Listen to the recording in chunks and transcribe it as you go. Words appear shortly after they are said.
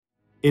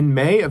In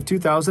May of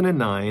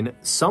 2009,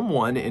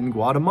 someone in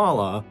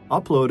Guatemala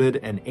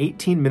uploaded an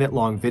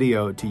 18-minute-long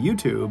video to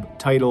YouTube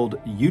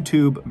titled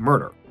YouTube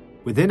Murder.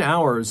 Within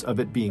hours of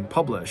it being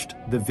published,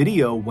 the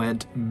video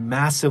went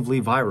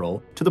massively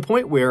viral to the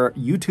point where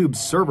YouTube's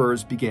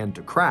servers began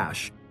to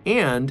crash,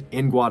 and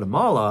in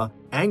Guatemala,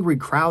 angry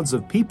crowds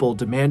of people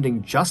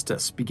demanding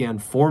justice began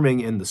forming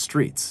in the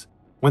streets.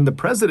 When the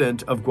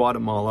president of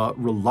Guatemala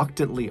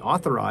reluctantly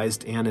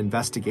authorized an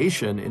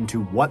investigation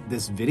into what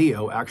this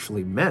video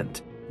actually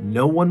meant,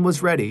 no one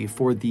was ready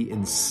for the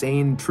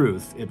insane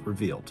truth it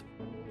revealed.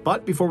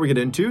 But before we get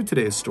into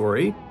today's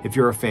story, if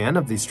you're a fan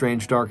of the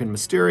strange, dark, and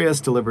mysterious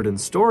delivered in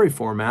story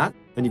format,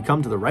 then you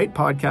come to the right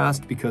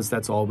podcast because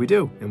that's all we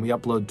do, and we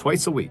upload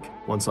twice a week,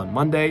 once on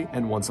Monday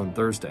and once on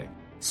Thursday.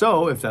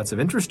 So if that's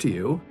of interest to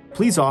you,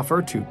 please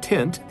offer to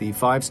tint the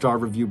 5-star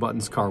review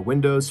button's car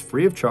windows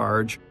free of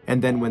charge,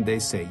 and then when they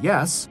say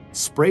yes,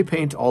 spray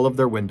paint all of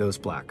their windows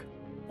black.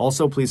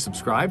 Also, please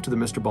subscribe to the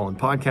Mr. Ballin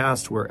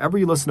podcast wherever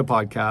you listen to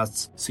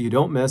podcasts so you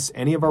don't miss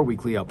any of our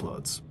weekly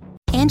uploads.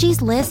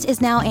 Angie's List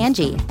is now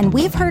Angie, and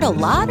we've heard a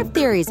lot of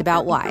theories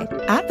about why.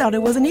 I thought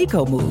it was an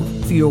eco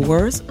move. Fewer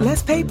words,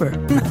 less paper.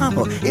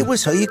 No, it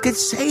was so you could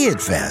say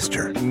it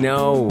faster.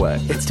 No,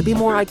 it's to be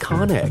more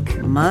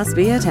iconic. Must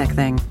be a tech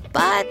thing.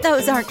 But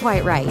those aren't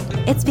quite right.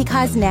 It's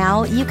because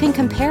now you can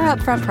compare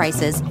upfront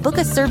prices, book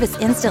a service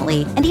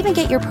instantly, and even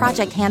get your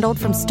project handled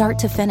from start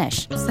to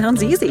finish.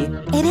 Sounds easy.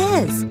 It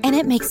is, and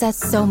it makes us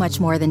so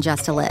much more than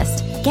just a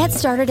list. Get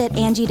started at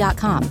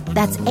Angie.com.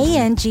 That's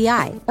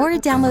ANGI, or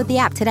download the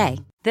app today.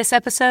 This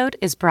episode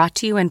is brought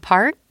to you in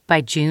part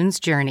by June's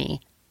Journey.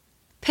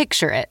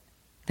 Picture it,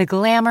 the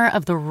glamour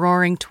of the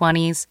roaring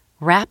 20s,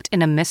 wrapped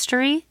in a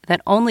mystery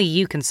that only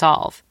you can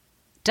solve.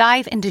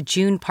 Dive into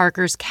June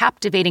Parker's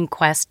captivating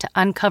quest to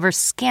uncover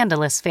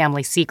scandalous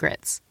family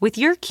secrets. With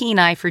your keen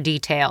eye for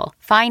detail,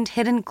 find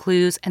hidden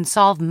clues and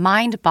solve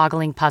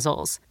mind-boggling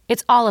puzzles.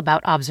 It's all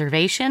about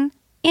observation,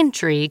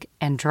 intrigue,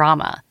 and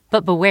drama.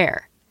 But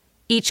beware.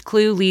 Each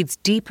clue leads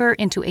deeper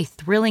into a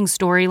thrilling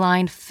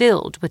storyline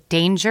filled with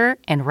danger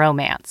and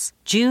romance.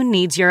 June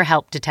needs your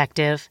help,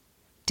 detective.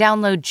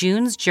 Download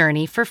June's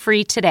Journey for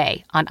free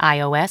today on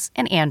iOS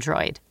and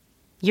Android.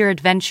 Your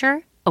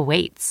adventure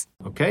awaits.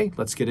 Okay,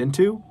 let's get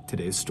into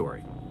today's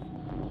story.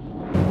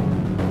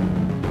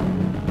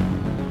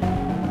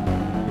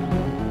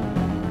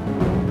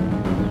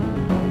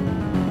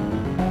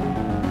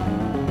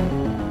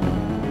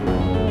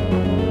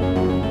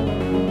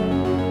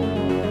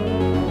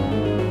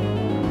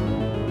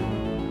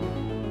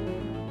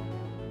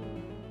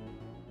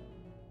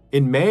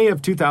 In May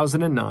of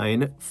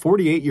 2009,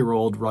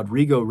 48-year-old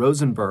Rodrigo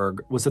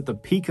Rosenberg was at the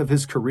peak of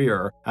his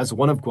career as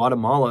one of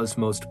Guatemala's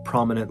most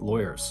prominent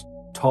lawyers.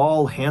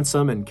 Tall,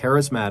 handsome, and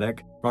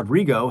charismatic,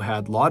 Rodrigo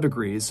had law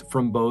degrees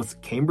from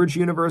both Cambridge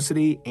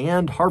University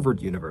and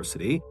Harvard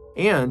University,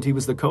 and he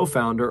was the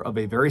co-founder of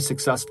a very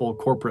successful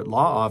corporate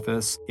law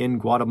office in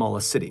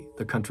Guatemala City,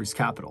 the country's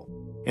capital.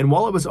 And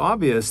while it was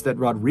obvious that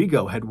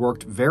Rodrigo had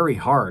worked very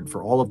hard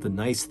for all of the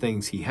nice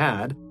things he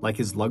had, like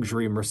his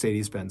luxury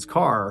Mercedes-Benz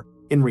car,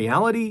 in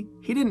reality,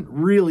 he didn't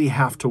really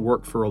have to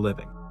work for a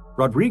living.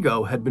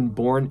 Rodrigo had been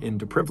born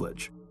into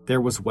privilege.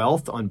 There was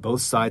wealth on both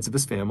sides of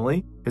his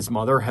family. His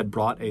mother had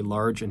brought a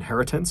large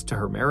inheritance to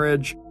her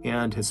marriage,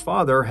 and his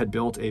father had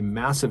built a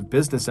massive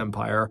business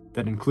empire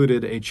that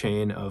included a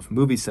chain of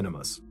movie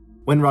cinemas.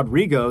 When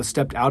Rodrigo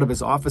stepped out of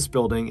his office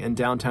building in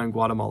downtown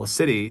Guatemala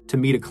City to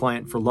meet a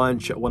client for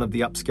lunch at one of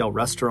the upscale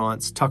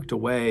restaurants tucked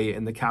away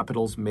in the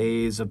capital's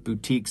maze of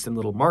boutiques and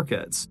little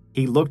markets,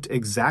 he looked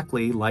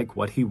exactly like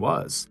what he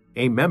was.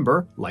 A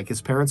member, like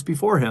his parents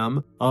before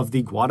him, of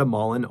the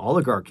Guatemalan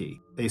oligarchy,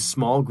 a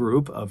small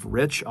group of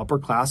rich,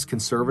 upper-class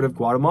conservative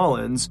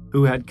Guatemalans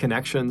who had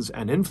connections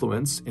and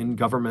influence in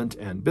government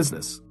and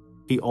business.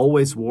 He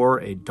always wore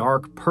a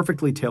dark,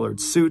 perfectly tailored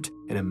suit,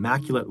 an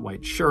immaculate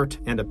white shirt,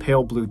 and a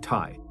pale blue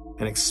tie,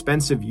 an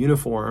expensive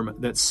uniform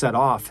that set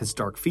off his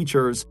dark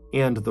features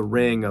and the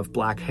ring of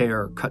black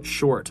hair cut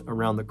short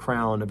around the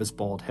crown of his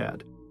bald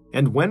head.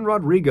 And when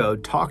Rodrigo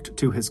talked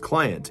to his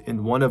client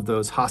in one of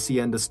those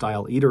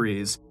hacienda-style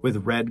eateries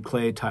with red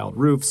clay-tiled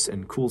roofs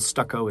and cool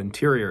stucco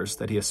interiors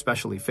that he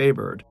especially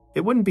favored,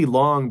 it wouldn't be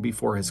long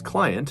before his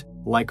client,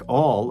 like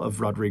all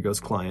of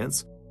Rodrigo's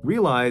clients,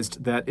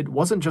 realized that it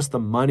wasn't just the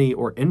money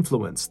or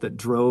influence that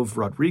drove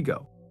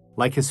Rodrigo.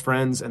 Like his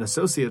friends and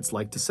associates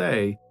like to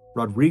say,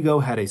 Rodrigo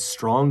had a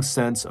strong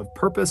sense of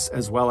purpose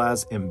as well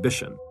as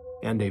ambition,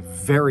 and a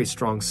very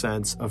strong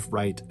sense of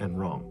right and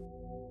wrong.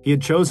 He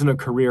had chosen a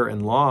career in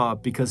law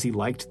because he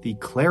liked the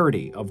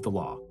clarity of the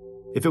law.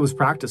 If it was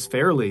practiced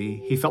fairly,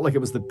 he felt like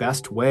it was the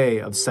best way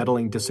of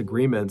settling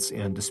disagreements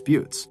and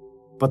disputes.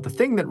 But the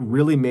thing that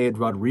really made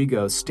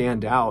Rodrigo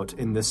stand out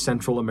in this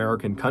Central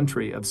American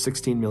country of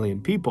 16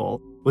 million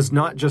people was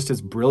not just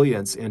his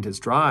brilliance and his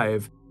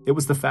drive, it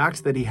was the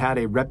fact that he had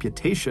a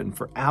reputation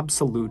for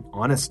absolute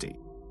honesty.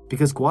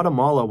 Because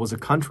Guatemala was a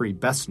country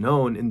best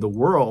known in the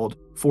world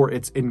for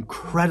its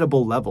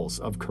incredible levels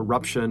of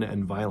corruption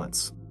and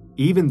violence.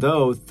 Even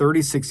though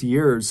 36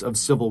 years of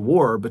civil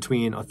war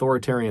between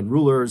authoritarian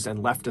rulers and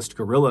leftist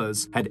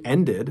guerrillas had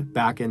ended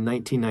back in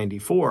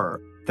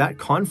 1994, that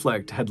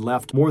conflict had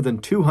left more than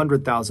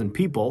 200,000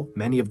 people,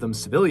 many of them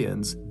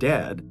civilians,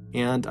 dead,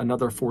 and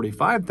another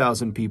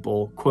 45,000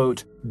 people,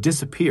 quote,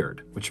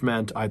 disappeared, which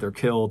meant either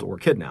killed or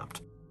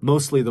kidnapped,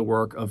 mostly the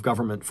work of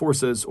government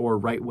forces or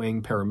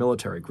right-wing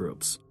paramilitary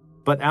groups.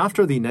 But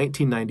after the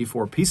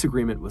 1994 peace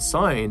agreement was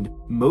signed,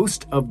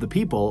 most of the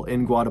people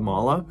in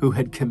Guatemala who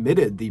had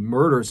committed the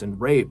murders and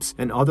rapes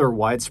and other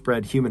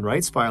widespread human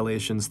rights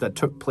violations that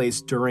took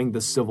place during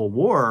the Civil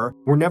War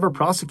were never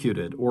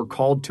prosecuted or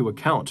called to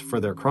account for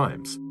their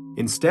crimes.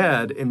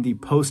 Instead, in the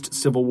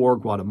post-Civil War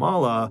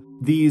Guatemala,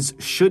 these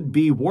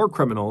should-be war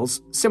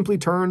criminals simply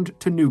turned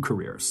to new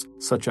careers,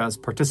 such as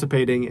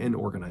participating in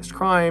organized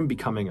crime,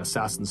 becoming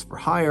assassins for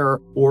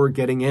hire, or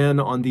getting in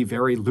on the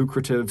very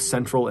lucrative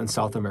Central and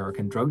South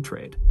American drug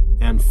trade.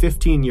 And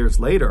 15 years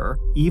later,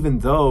 even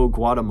though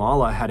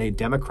Guatemala had a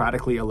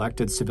democratically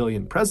elected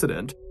civilian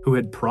president who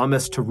had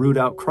promised to root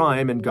out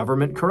crime and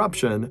government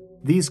corruption,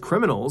 these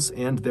criminals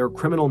and their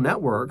criminal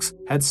networks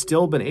had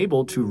still been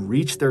able to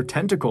reach their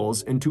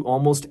tentacles into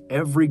almost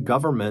every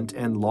government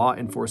and law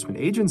enforcement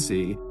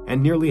agency,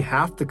 and nearly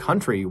half the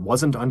country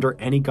wasn't under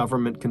any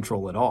government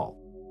control at all.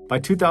 By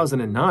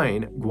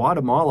 2009,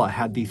 Guatemala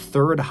had the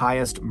third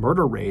highest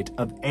murder rate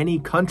of any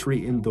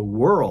country in the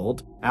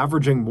world,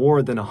 averaging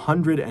more than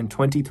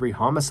 123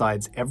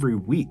 homicides every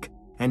week,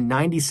 and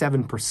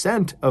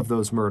 97% of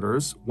those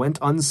murders went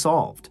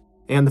unsolved.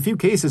 And the few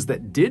cases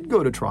that did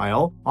go to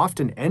trial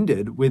often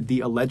ended with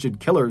the alleged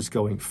killers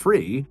going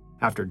free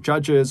after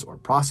judges or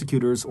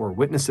prosecutors or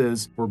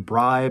witnesses were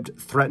bribed,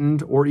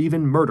 threatened, or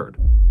even murdered.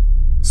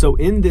 So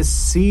in this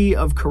sea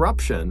of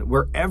corruption,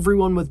 where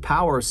everyone with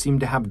power seemed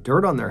to have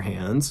dirt on their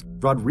hands,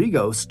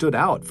 Rodrigo stood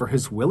out for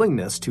his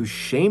willingness to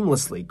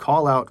shamelessly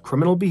call out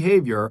criminal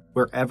behavior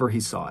wherever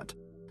he saw it.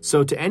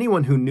 So to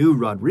anyone who knew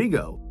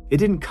Rodrigo, it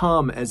didn't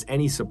come as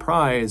any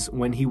surprise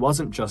when he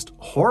wasn't just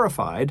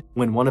horrified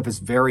when one of his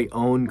very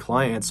own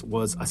clients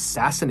was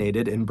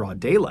assassinated in broad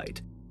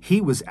daylight.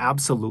 He was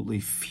absolutely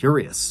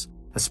furious,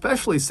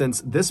 especially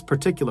since this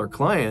particular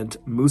client,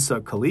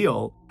 Musa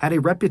Khalil, had a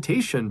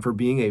reputation for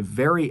being a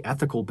very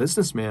ethical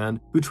businessman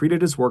who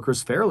treated his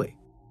workers fairly.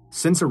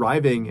 Since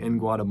arriving in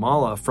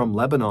Guatemala from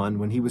Lebanon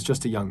when he was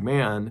just a young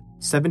man,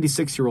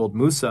 76-year-old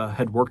Musa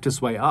had worked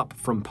his way up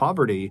from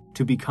poverty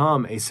to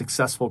become a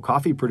successful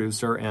coffee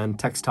producer and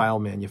textile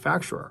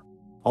manufacturer.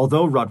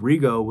 Although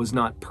Rodrigo was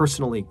not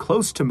personally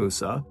close to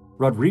Musa,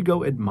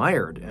 Rodrigo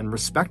admired and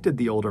respected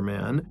the older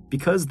man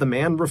because the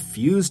man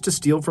refused to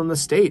steal from the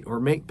state or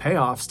make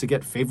payoffs to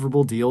get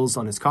favorable deals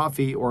on his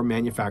coffee or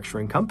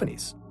manufacturing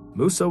companies.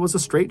 Musa was a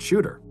straight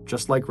shooter,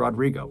 just like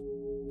Rodrigo.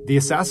 The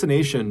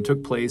assassination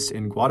took place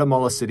in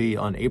Guatemala City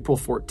on April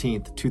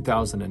 14,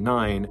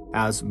 2009,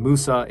 as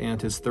Musa and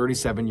his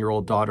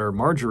 37-year-old daughter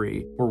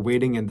Marjorie were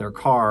waiting in their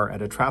car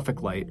at a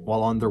traffic light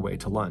while on their way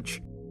to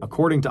lunch.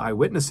 According to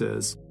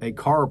eyewitnesses, a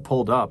car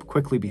pulled up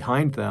quickly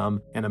behind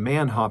them and a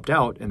man hopped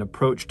out and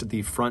approached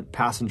the front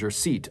passenger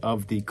seat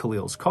of the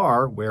Khalil's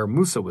car where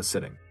Musa was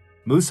sitting.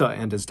 Musa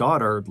and his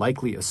daughter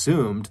likely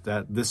assumed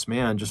that this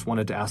man just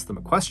wanted to ask them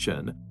a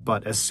question,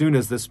 but as soon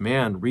as this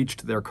man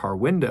reached their car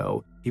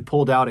window, he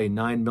pulled out a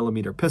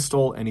 9mm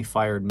pistol and he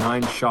fired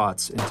 9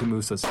 shots into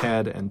Musa's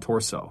head and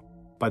torso.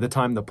 By the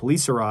time the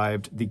police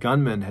arrived, the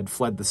gunman had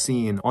fled the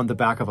scene on the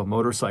back of a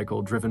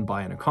motorcycle driven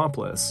by an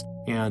accomplice,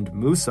 and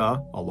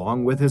Musa,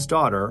 along with his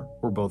daughter,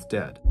 were both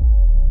dead.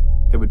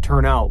 It would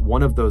turn out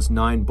one of those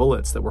 9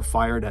 bullets that were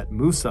fired at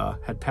Musa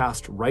had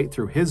passed right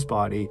through his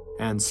body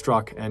and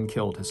struck and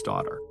killed his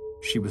daughter.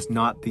 She was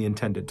not the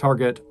intended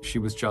target, she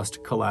was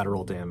just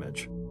collateral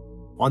damage.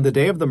 On the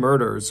day of the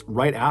murders,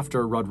 right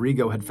after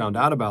Rodrigo had found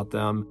out about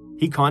them,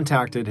 he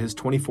contacted his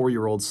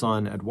 24-year-old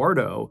son,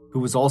 Eduardo, who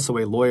was also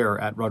a lawyer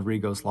at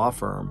Rodrigo's law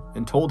firm,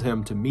 and told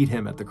him to meet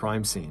him at the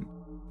crime scene.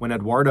 When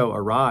Eduardo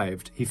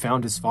arrived, he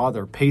found his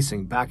father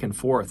pacing back and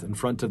forth in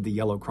front of the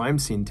yellow crime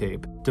scene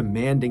tape,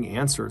 demanding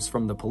answers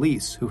from the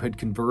police who had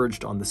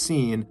converged on the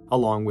scene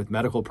along with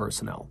medical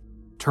personnel.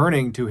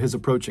 Turning to his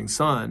approaching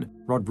son,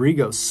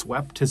 Rodrigo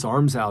swept his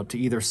arms out to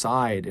either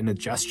side in a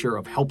gesture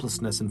of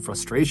helplessness and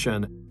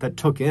frustration that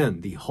took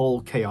in the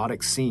whole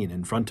chaotic scene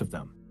in front of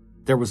them.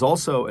 There was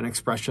also an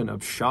expression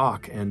of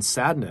shock and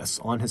sadness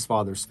on his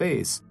father's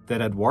face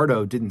that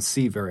Eduardo didn't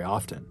see very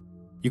often.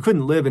 You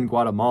couldn't live in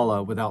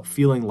Guatemala without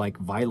feeling like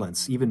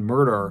violence, even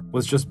murder,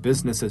 was just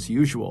business as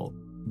usual.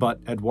 But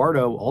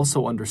Eduardo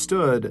also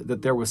understood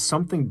that there was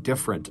something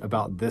different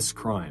about this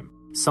crime,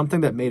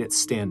 something that made it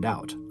stand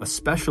out,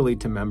 especially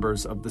to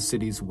members of the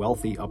city's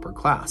wealthy upper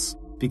class,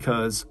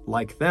 because,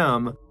 like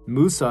them,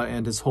 Musa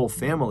and his whole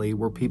family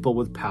were people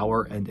with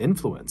power and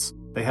influence.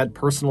 They had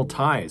personal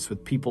ties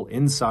with people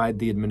inside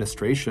the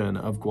administration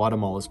of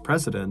Guatemala's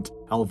president,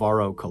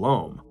 Alvaro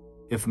Colom.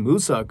 If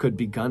Musa could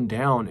be gunned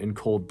down in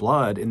cold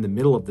blood in the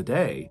middle of the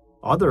day,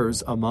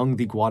 others among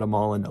the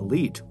Guatemalan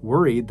elite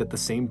worried that the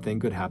same thing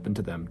could happen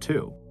to them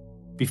too.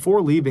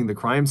 Before leaving the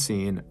crime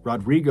scene,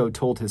 Rodrigo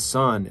told his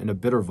son in a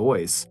bitter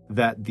voice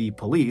that the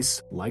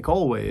police, like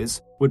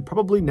always, would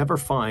probably never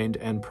find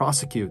and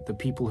prosecute the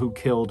people who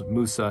killed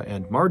Musa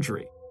and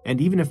Marjorie. And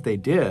even if they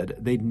did,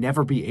 they'd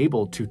never be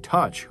able to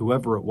touch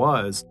whoever it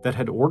was that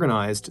had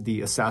organized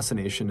the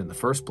assassination in the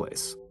first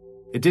place.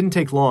 It didn't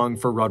take long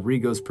for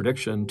Rodrigo's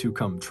prediction to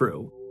come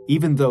true.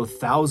 Even though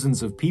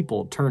thousands of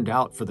people turned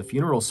out for the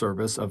funeral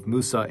service of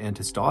Musa and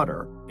his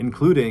daughter,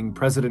 including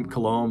President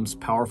Colom's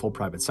powerful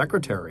private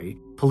secretary,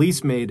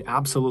 police made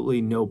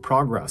absolutely no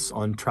progress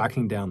on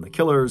tracking down the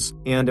killers,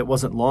 and it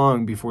wasn't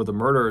long before the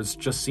murders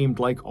just seemed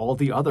like all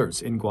the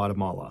others in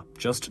Guatemala,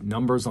 just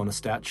numbers on a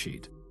stat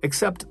sheet.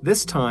 Except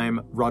this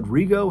time,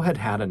 Rodrigo had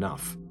had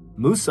enough.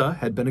 Musa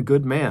had been a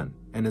good man,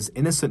 and his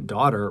innocent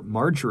daughter,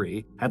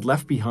 Marjorie, had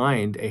left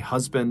behind a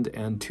husband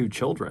and 2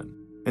 children.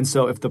 And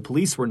so if the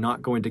police were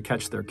not going to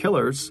catch their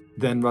killers,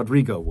 then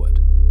Rodrigo would.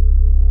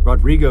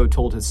 Rodrigo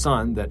told his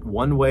son that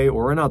one way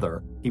or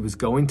another, he was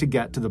going to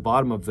get to the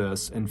bottom of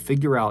this and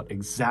figure out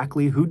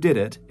exactly who did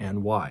it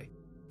and why.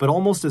 But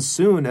almost as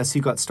soon as he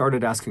got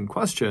started asking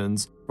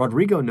questions,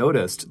 Rodrigo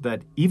noticed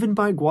that even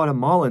by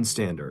Guatemalan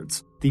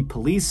standards, the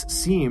police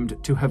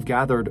seemed to have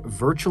gathered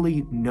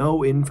virtually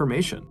no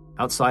information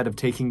outside of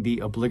taking the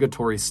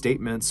obligatory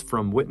statements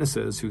from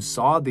witnesses who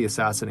saw the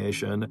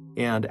assassination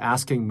and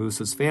asking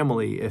Musa's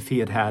family if he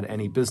had had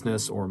any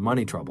business or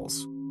money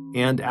troubles.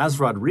 And as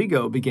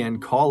Rodrigo began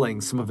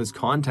calling some of his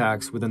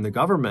contacts within the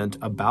government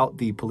about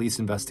the police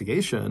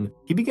investigation,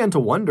 he began to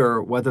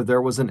wonder whether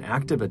there was an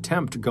active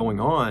attempt going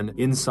on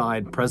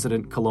inside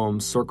President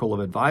Colom's circle of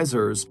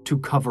advisors to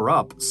cover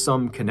up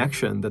some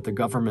connection that the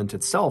government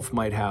itself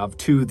might have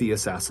to the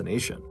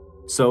assassination.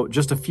 So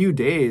just a few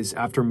days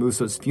after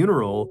Musa's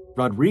funeral,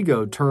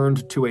 Rodrigo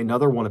turned to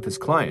another one of his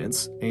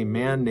clients, a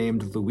man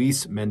named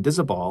Luis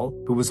Mendizabal,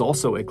 who was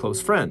also a close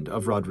friend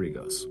of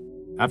Rodrigo's.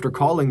 After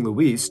calling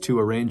Luis to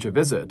arrange a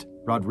visit,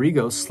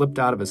 Rodrigo slipped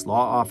out of his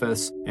law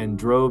office and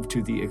drove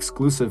to the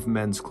exclusive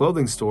men's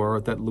clothing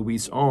store that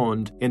Luis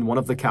owned in one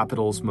of the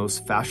capital's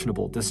most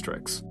fashionable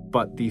districts.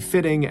 But the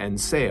fitting and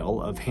sale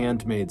of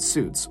handmade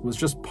suits was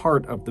just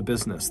part of the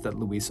business that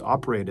Luis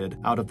operated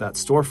out of that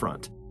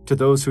storefront. To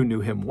those who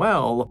knew him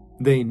well,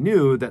 they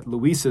knew that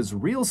Luis's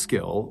real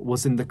skill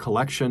was in the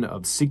collection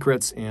of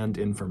secrets and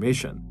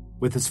information.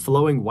 With his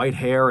flowing white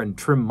hair and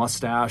trim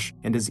mustache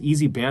and his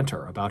easy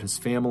banter about his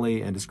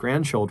family and his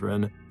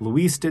grandchildren,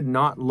 Luis did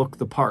not look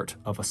the part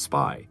of a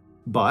spy.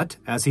 But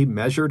as he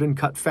measured and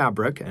cut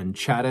fabric and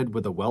chatted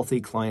with a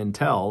wealthy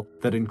clientele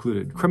that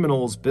included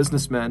criminals,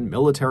 businessmen,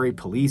 military,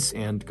 police,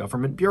 and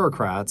government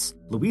bureaucrats,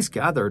 Luis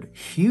gathered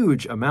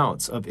huge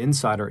amounts of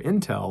insider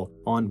intel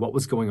on what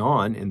was going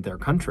on in their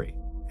country.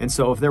 And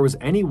so if there was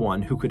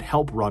anyone who could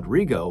help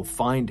Rodrigo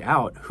find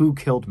out who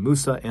killed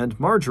Musa and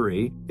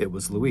Marjorie, it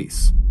was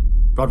Luis.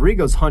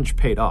 Rodrigo's hunch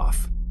paid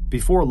off.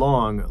 Before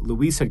long,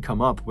 Luis had come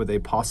up with a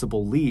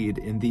possible lead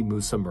in the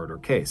Musa murder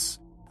case.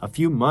 A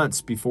few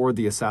months before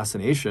the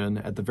assassination,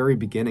 at the very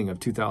beginning of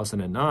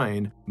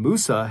 2009,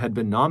 Musa had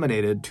been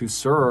nominated to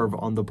serve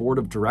on the board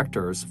of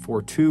directors for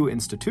 2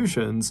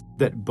 institutions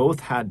that both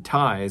had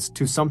ties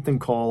to something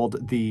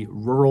called the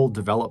Rural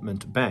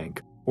Development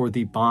Bank, or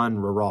the Ban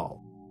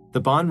Rural. The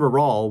Ban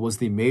Rural was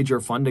the major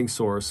funding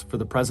source for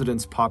the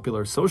president's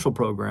popular social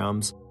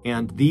programs,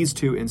 and these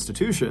 2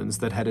 institutions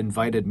that had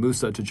invited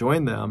Musa to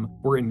join them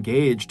were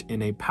engaged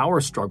in a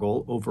power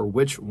struggle over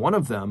which one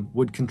of them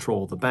would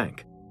control the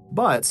bank.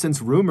 But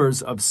since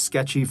rumors of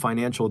sketchy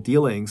financial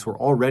dealings were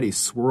already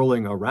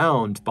swirling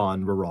around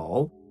Ban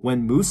Rural,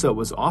 when Musa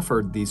was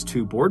offered these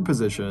 2 board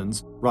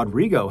positions,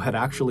 Rodrigo had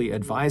actually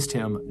advised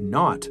him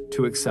not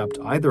to accept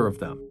either of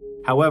them.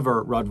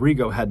 However,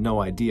 Rodrigo had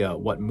no idea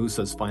what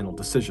Musa's final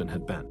decision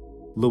had been.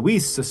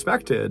 Luis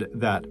suspected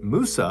that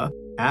Musa,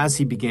 as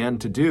he began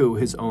to do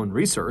his own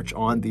research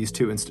on these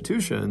 2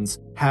 institutions,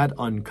 had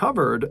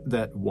uncovered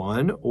that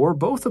one or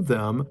both of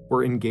them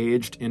were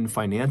engaged in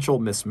financial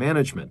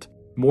mismanagement.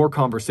 More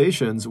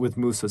conversations with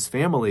Musa's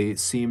family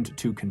seemed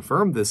to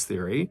confirm this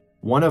theory.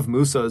 One of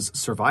Musa's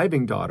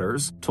surviving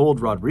daughters told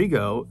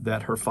Rodrigo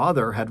that her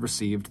father had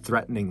received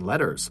threatening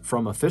letters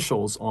from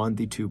officials on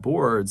the 2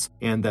 boards,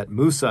 and that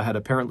Musa had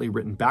apparently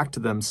written back to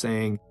them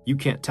saying, "You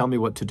can't tell me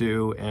what to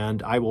do,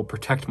 and I will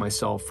protect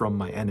myself from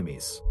my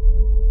enemies."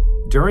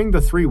 During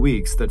the 3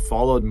 weeks that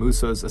followed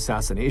Musa's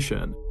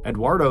assassination,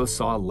 Eduardo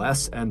saw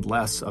less and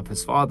less of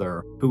his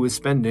father, who was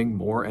spending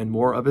more and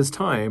more of his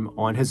time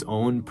on his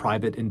own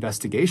private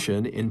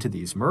investigation into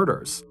these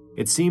murders.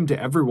 It seemed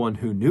to everyone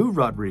who knew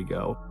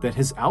Rodrigo that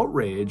his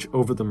outrage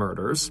over the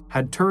murders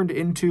had turned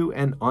into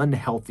an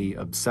unhealthy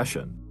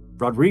obsession.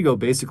 Rodrigo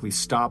basically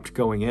stopped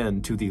going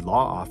in to the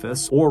law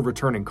office or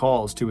returning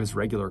calls to his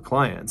regular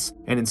clients,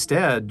 and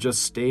instead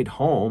just stayed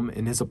home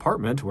in his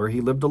apartment where he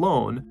lived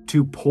alone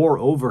to pore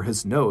over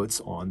his notes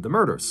on the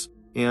murders.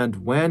 And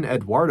when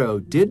Eduardo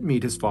did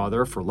meet his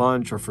father for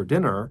lunch or for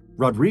dinner,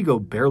 Rodrigo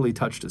barely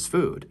touched his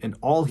food, and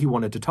all he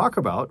wanted to talk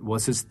about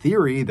was his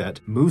theory that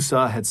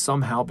Musa had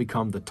somehow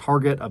become the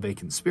target of a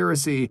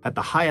conspiracy at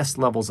the highest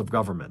levels of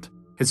government.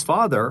 His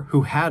father,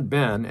 who had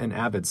been an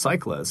avid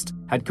cyclist,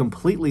 had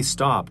completely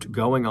stopped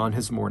going on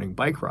his morning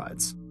bike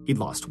rides. He'd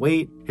lost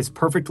weight, his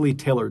perfectly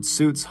tailored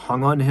suits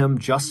hung on him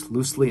just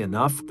loosely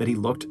enough that he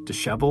looked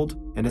disheveled,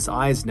 and his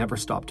eyes never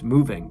stopped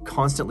moving,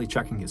 constantly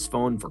checking his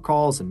phone for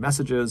calls and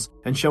messages,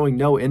 and showing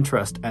no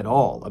interest at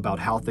all about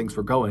how things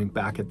were going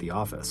back at the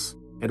office.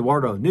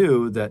 Eduardo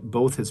knew that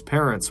both his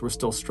parents were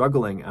still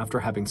struggling after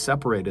having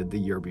separated the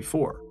year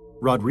before.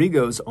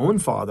 Rodrigo's own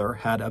father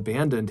had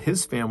abandoned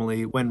his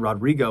family when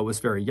Rodrigo was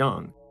very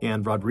young,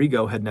 and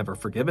Rodrigo had never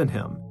forgiven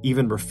him,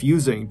 even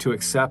refusing to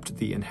accept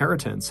the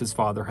inheritance his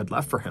father had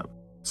left for him.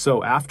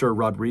 So after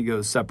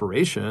Rodrigo's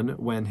separation,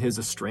 when his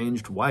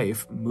estranged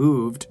wife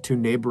moved to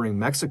neighboring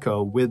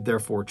Mexico with their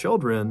 4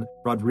 children,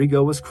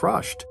 Rodrigo was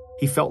crushed.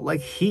 He felt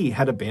like he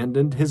had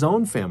abandoned his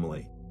own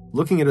family.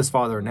 Looking at his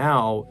father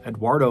now,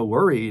 Eduardo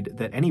worried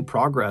that any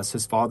progress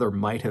his father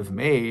might have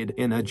made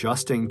in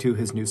adjusting to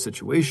his new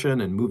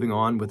situation and moving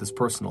on with his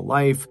personal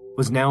life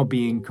was now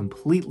being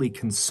completely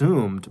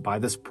consumed by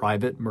this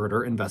private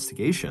murder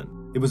investigation.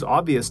 It was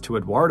obvious to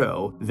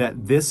Eduardo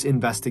that this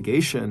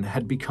investigation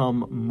had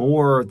become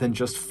more than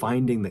just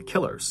finding the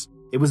killers.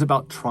 It was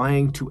about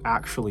trying to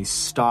actually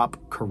stop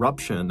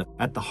corruption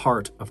at the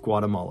heart of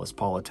Guatemala's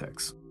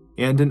politics.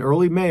 And in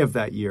early May of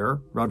that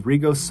year,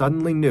 Rodrigo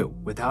suddenly knew,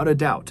 without a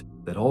doubt,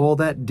 that all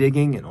that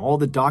digging and all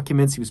the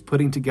documents he was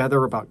putting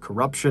together about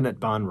corruption at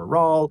Ban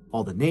Rural,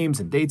 all the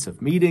names and dates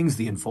of meetings,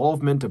 the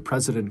involvement of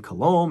President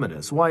Colom and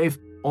his wife,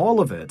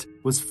 all of it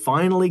was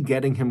finally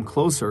getting him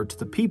closer to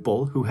the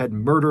people who had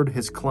murdered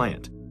his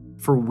client.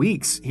 For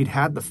weeks, he'd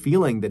had the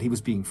feeling that he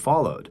was being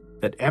followed,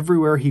 that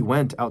everywhere he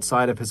went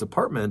outside of his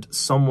apartment,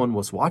 someone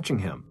was watching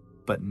him.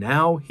 But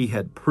now he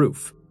had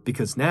proof.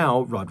 Because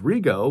now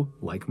Rodrigo,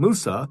 like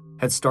Musa,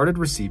 had started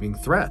receiving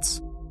threats.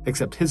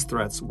 Except his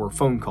threats were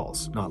phone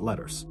calls, not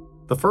letters.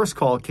 The first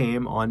call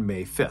came on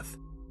May 5th.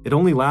 It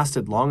only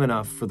lasted long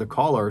enough for the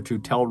caller to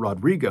tell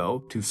Rodrigo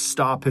to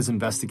stop his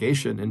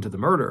investigation into the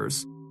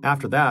murders.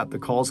 After that, the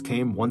calls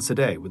came once a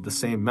day with the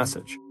same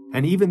message.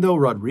 And even though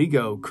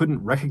Rodrigo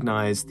couldn't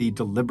recognize the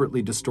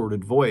deliberately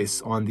distorted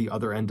voice on the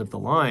other end of the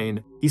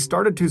line, he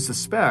started to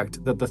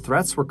suspect that the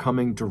threats were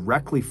coming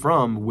directly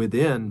from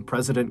within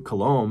President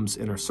Colom's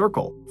inner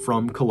circle,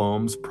 from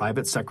Colom's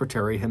private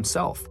secretary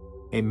himself,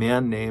 a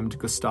man named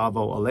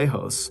Gustavo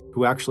Alejos,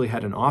 who actually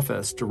had an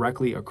office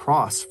directly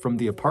across from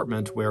the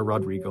apartment where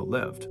Rodrigo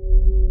lived.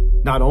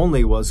 Not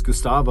only was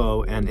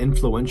Gustavo an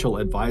influential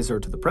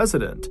advisor to the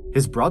president,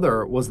 his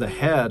brother was the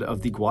head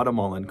of the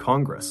Guatemalan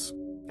Congress.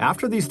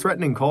 After these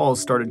threatening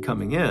calls started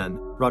coming in,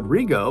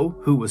 Rodrigo,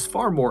 who was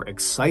far more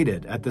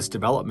excited at this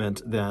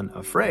development than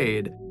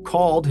afraid,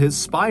 called his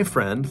spy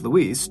friend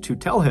Luis to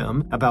tell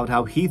him about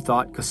how he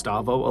thought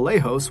Gustavo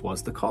Alejos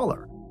was the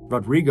caller.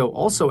 Rodrigo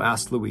also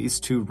asked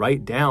Luis to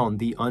write down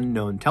the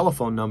unknown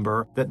telephone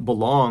number that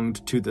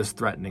belonged to this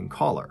threatening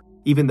caller.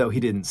 Even though he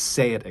didn't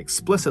say it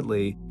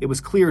explicitly, it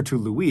was clear to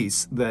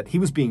Luis that he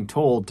was being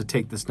told to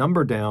take this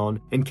number down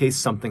in case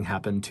something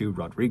happened to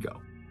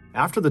Rodrigo.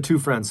 After the two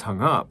friends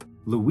hung up,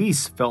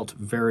 Luis felt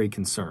very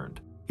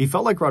concerned. He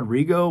felt like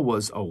Rodrigo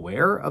was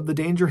aware of the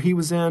danger he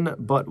was in,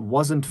 but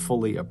wasn't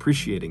fully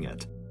appreciating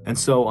it. And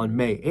so on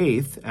May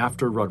 8th,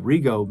 after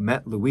Rodrigo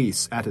met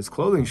Luis at his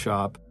clothing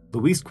shop,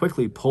 Luis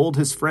quickly pulled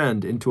his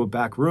friend into a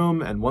back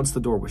room, and once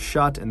the door was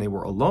shut and they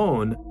were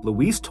alone,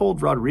 Luis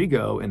told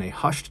Rodrigo in a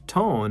hushed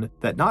tone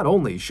that not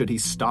only should he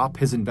stop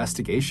his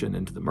investigation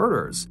into the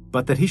murders,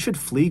 but that he should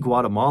flee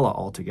Guatemala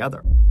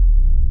altogether.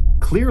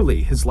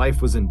 Clearly, his life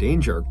was in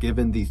danger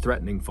given the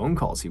threatening phone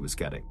calls he was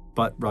getting,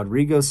 but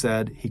Rodrigo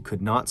said he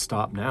could not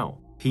stop now.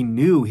 He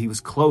knew he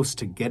was close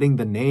to getting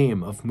the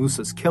name of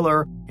Musa's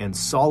killer and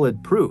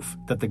solid proof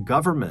that the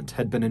government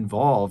had been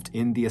involved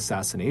in the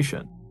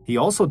assassination. He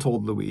also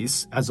told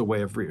Luis, as a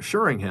way of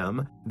reassuring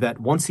him,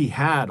 that once he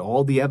had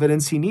all the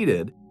evidence he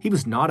needed, he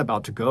was not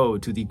about to go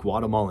to the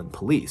Guatemalan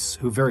police,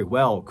 who very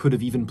well could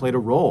have even played a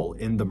role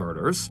in the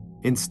murders.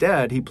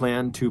 Instead, he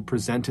planned to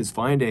present his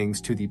findings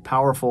to the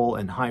powerful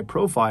and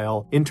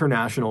high-profile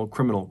International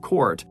Criminal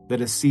Court that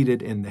is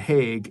seated in The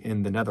Hague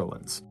in the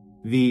Netherlands.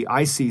 The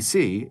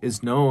ICC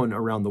is known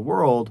around the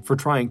world for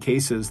trying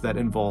cases that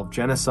involve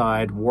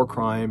genocide, war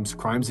crimes,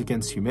 crimes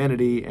against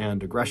humanity,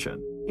 and aggression,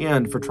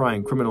 and for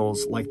trying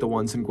criminals like the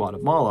ones in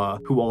Guatemala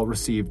who all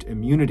received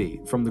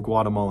immunity from the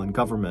Guatemalan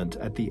government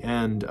at the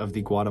end of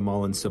the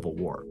Guatemalan Civil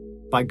War.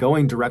 By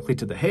going directly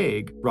to The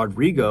Hague,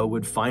 Rodrigo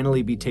would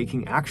finally be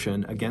taking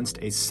action against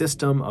a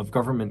system of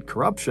government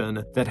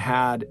corruption that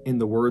had, in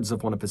the words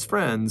of one of his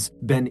friends,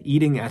 been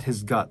eating at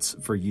his guts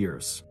for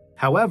years.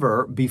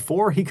 However,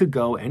 before he could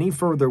go any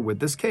further with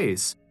this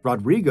case,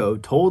 Rodrigo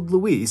told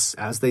Luis,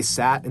 as they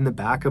sat in the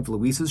back of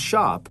Luis's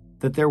shop,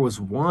 that there was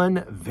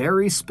one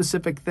very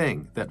specific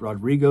thing that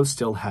Rodrigo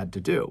still had to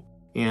do.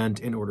 And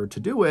in order to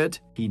do it,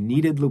 he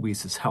needed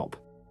Luis's help.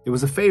 It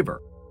was a favor.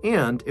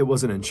 And it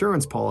was an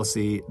insurance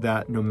policy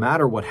that no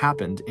matter what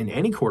happened in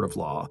any court of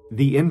law,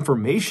 the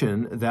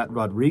information that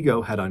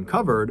Rodrigo had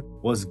uncovered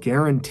was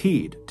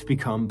guaranteed to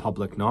become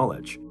public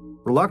knowledge.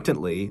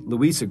 Reluctantly,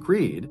 Luis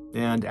agreed,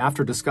 and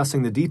after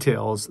discussing the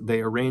details,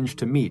 they arranged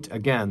to meet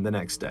again the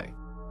next day.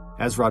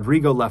 As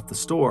Rodrigo left the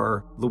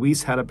store,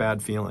 Luis had a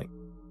bad feeling.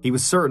 He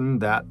was certain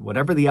that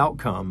whatever the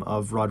outcome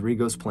of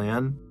Rodrigo's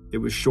plan, it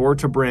was sure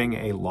to bring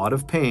a lot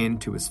of pain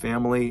to his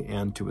family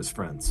and to his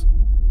friends.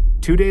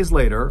 2 days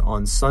later,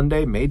 on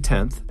Sunday, May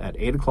 10th, at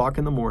 8 o'clock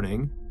in the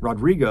morning,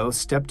 Rodrigo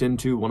stepped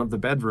into one of the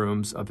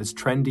bedrooms of his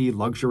trendy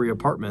luxury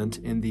apartment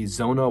in the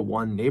Zona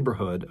 1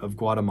 neighborhood of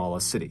Guatemala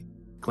City.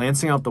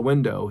 Glancing out the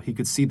window, he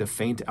could see the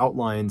faint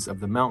outlines of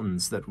the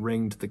mountains that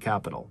ringed the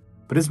capital.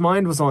 But his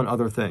mind was on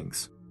other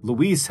things.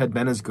 Luis had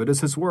been as good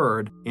as his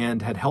word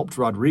and had helped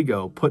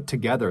Rodrigo put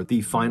together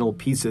the final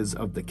pieces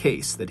of the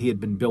case that he had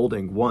been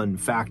building one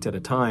fact at a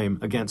time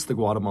against the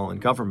Guatemalan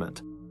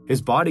government.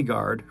 His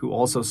bodyguard, who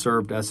also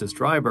served as his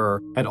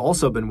driver, had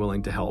also been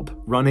willing to help,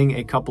 running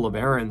a couple of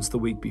errands the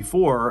week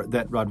before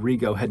that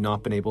Rodrigo had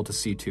not been able to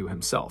see to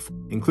himself,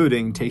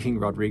 including taking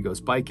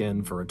Rodrigo's bike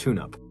in for a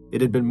tune-up. It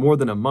had been more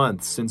than a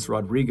month since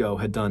Rodrigo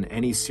had done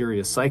any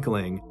serious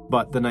cycling,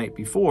 but the night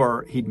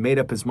before, he'd made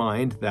up his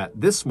mind that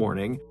this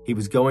morning he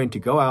was going to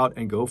go out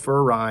and go for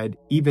a ride,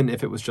 even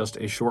if it was just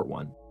a short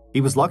one.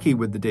 He was lucky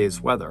with the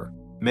day's weather.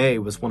 May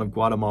was one of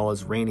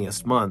Guatemala's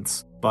rainiest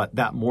months, but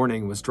that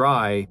morning was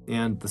dry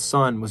and the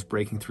sun was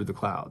breaking through the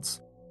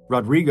clouds.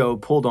 Rodrigo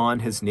pulled on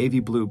his navy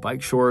blue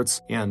bike shorts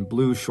and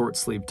blue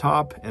short-sleeve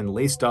top and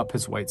laced up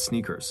his white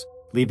sneakers.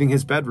 Leaving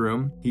his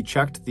bedroom, he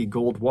checked the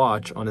gold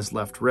watch on his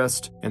left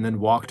wrist and then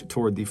walked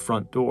toward the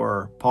front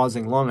door,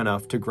 pausing long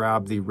enough to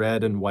grab the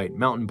red and white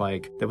mountain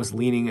bike that was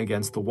leaning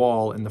against the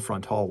wall in the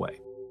front hallway.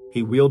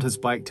 He wheeled his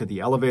bike to the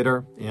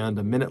elevator, and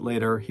a minute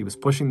later, he was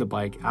pushing the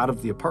bike out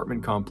of the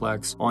apartment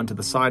complex onto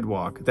the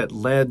sidewalk that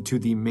led to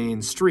the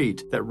main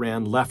street that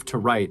ran left to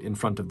right in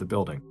front of the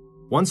building.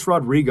 Once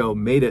Rodrigo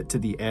made it to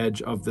the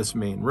edge of this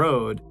main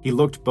road, he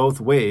looked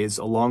both ways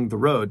along the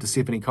road to see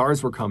if any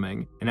cars were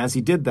coming, and as he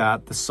did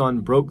that, the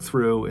sun broke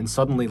through and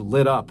suddenly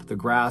lit up the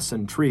grass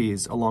and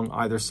trees along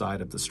either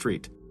side of the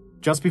street.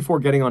 Just before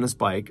getting on his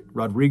bike,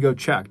 Rodrigo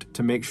checked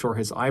to make sure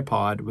his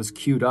iPod was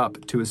queued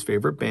up to his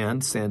favorite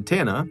band,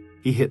 Santana.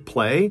 He hit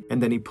play,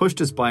 and then he pushed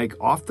his bike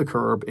off the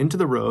curb into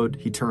the road.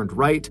 He turned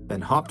right,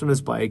 then hopped on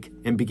his bike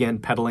and began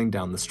pedaling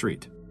down the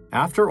street.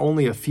 After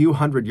only a few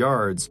hundred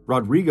yards,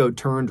 Rodrigo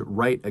turned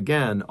right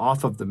again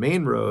off of the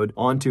main road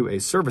onto a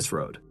service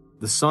road.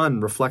 The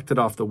sun reflected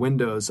off the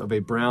windows of a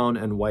brown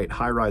and white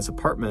high-rise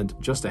apartment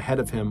just ahead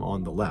of him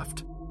on the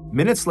left.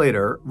 Minutes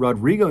later,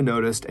 Rodrigo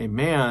noticed a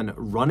man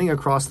running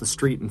across the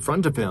street in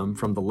front of him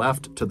from the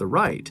left to the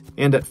right,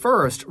 and at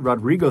first,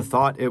 Rodrigo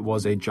thought it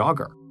was a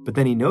jogger. But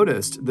then he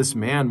noticed this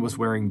man was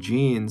wearing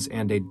jeans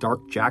and a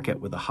dark jacket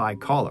with a high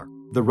collar.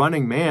 The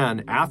running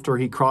man, after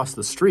he crossed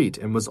the street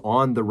and was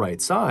on the right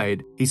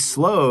side, he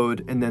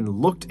slowed and then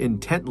looked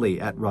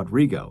intently at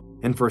Rodrigo.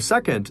 And for a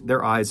second,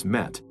 their eyes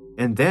met.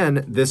 And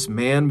then this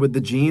man with the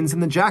jeans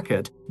and the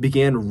jacket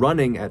began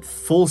running at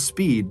full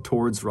speed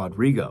towards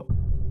Rodrigo.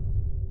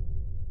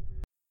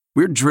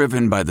 We're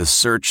driven by the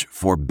search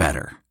for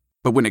better.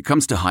 But when it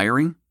comes to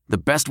hiring, the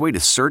best way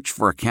to search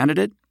for a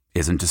candidate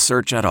isn't to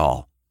search at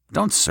all.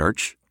 Don't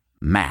search.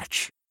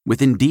 Match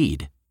with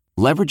Indeed.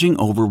 Leveraging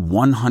over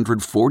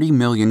 140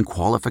 million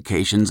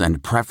qualifications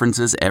and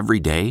preferences every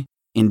day,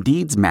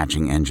 Indeed's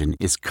matching engine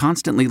is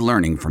constantly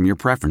learning from your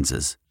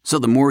preferences. So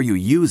the more you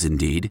use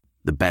Indeed,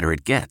 the better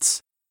it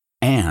gets.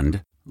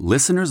 And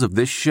listeners of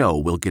this show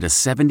will get a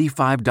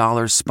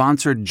 $75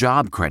 sponsored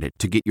job credit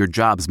to get your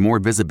jobs more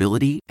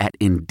visibility at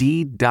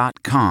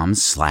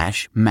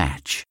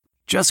Indeed.com/match.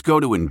 Just go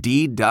to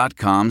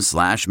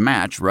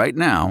Indeed.com/match right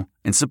now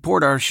and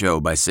support our show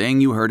by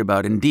saying you heard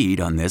about Indeed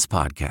on this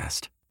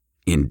podcast.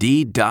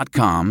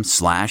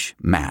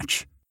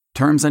 Indeed.com/match.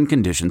 Terms and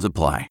conditions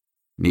apply.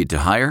 Need to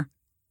hire?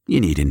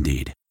 You need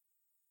Indeed.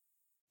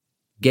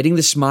 Getting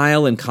the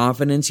smile and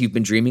confidence you've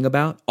been dreaming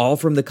about, all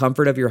from the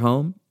comfort of your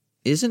home,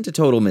 isn't a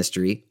total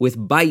mystery with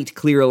Byte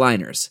clear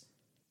aligners.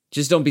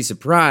 Just don't be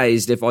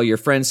surprised if all your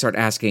friends start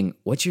asking,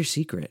 "What's your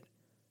secret?"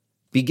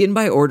 Begin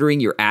by ordering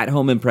your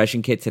at-home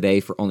impression kit today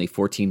for only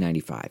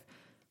 $14.95.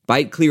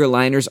 Byte clear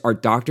aligners are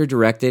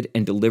doctor-directed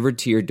and delivered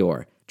to your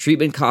door.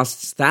 Treatment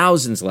costs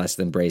thousands less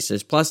than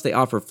braces, plus they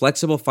offer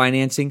flexible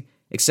financing,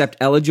 accept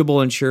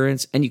eligible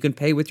insurance, and you can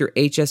pay with your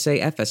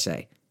HSA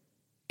FSA.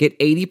 Get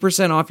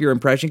 80% off your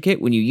impression kit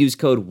when you use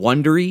code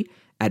WONDERY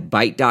at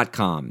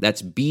Byte.com.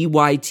 That's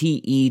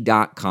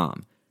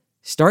BYTE.com.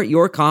 Start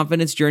your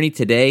confidence journey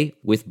today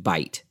with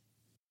Byte.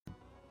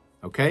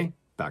 Okay,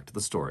 back to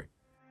the story.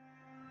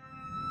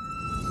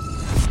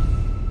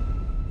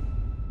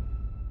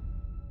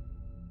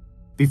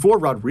 Before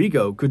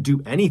Rodrigo could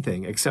do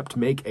anything except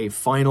make a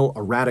final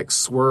erratic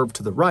swerve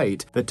to the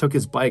right that took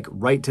his bike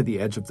right to the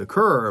edge of the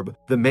curb,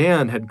 the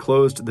man had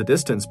closed the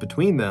distance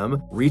between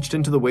them, reached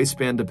into the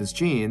waistband of his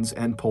jeans,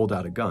 and pulled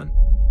out a gun.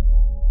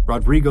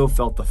 Rodrigo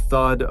felt the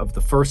thud of the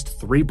first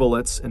 3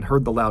 bullets and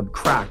heard the loud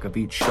crack of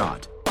each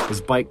shot.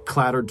 His bike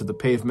clattered to the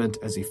pavement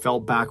as he fell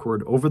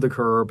backward over the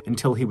curb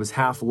until he was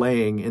half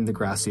laying in the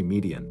grassy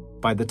median.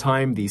 By the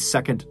time the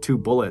second 2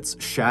 bullets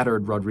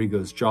shattered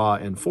Rodrigo's jaw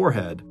and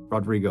forehead,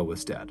 Rodrigo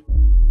was dead.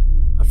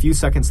 A few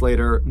seconds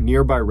later,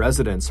 nearby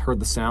residents heard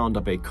the sound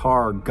of a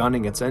car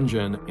gunning its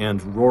engine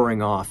and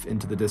roaring off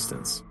into the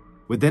distance.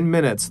 Within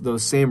minutes,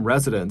 those same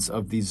residents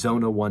of the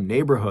Zona 1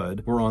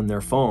 neighborhood were on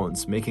their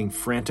phones, making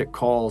frantic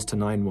calls to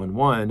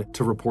 911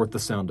 to report the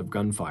sound of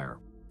gunfire.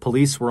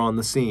 Police were on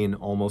the scene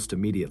almost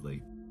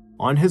immediately.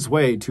 On his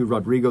way to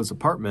Rodrigo's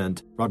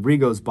apartment,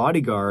 Rodrigo's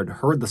bodyguard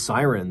heard the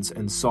sirens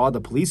and saw the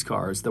police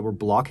cars that were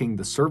blocking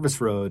the service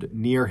road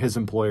near his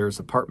employer's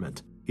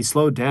apartment. He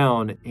slowed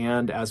down,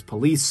 and as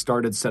police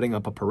started setting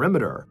up a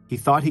perimeter, he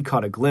thought he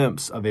caught a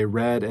glimpse of a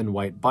red and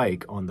white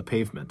bike on the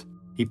pavement.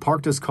 He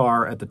parked his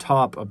car at the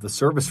top of the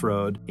service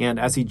road, and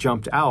as he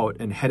jumped out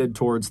and headed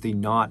towards the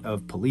knot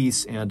of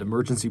police and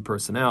emergency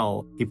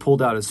personnel, he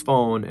pulled out his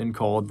phone and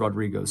called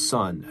Rodrigo's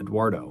son,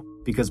 Eduardo,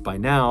 because by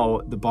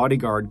now, the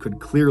bodyguard could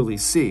clearly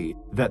see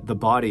that the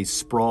body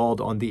sprawled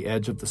on the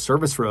edge of the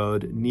service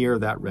road near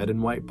that red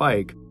and white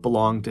bike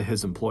belonged to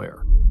his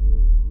employer.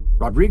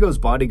 Rodrigo's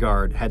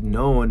bodyguard had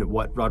known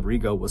what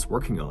Rodrigo was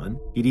working on.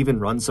 He'd even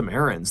run some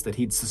errands that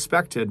he'd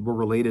suspected were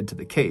related to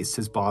the case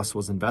his boss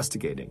was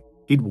investigating.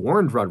 He'd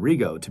warned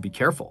Rodrigo to be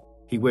careful.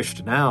 He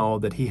wished now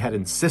that he had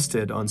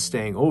insisted on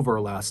staying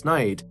over last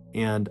night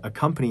and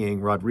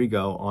accompanying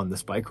Rodrigo on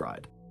this bike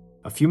ride.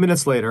 A few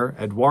minutes later,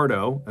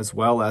 Eduardo, as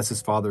well as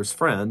his father's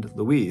friend,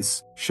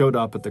 Luis, showed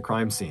up at the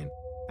crime scene.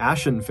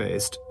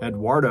 Ashen-faced,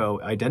 Eduardo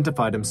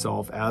identified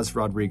himself as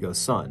Rodrigo's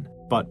son.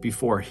 But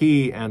before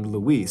he and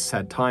Luis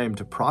had time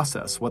to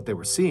process what they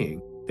were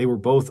seeing, they were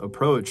both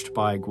approached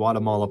by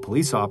Guatemala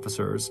police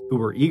officers who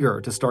were eager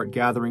to start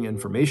gathering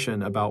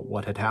information about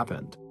what had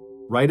happened.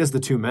 Right as the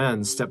 2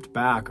 men stepped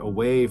back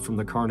away from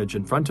the carnage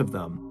in front of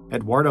them,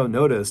 Eduardo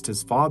noticed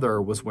his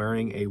father was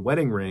wearing a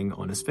wedding ring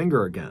on his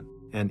finger again.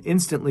 And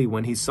instantly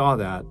when he saw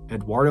that,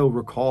 Eduardo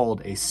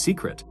recalled a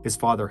secret his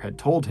father had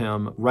told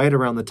him right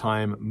around the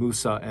time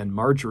Musa and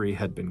Marjorie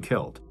had been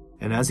killed.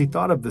 And as he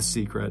thought of this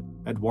secret,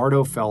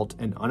 Eduardo felt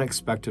an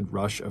unexpected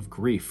rush of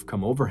grief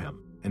come over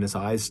him, and his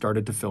eyes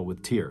started to fill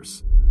with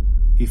tears.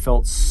 He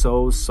felt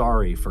so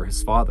sorry for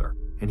his father,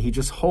 and he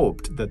just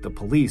hoped that the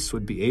police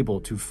would be able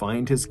to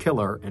find his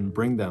killer and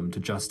bring them to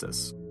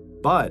justice.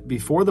 But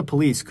before the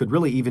police could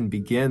really even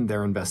begin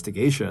their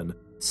investigation,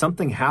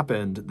 something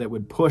happened that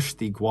would push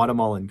the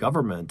Guatemalan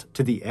government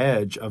to the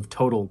edge of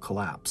total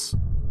collapse.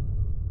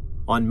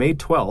 On May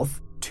 12th,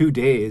 2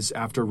 days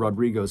after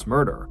Rodrigo's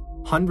murder,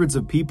 hundreds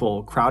of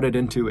people crowded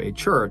into a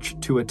church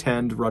to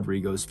attend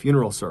Rodrigo's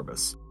funeral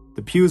service.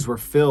 The pews were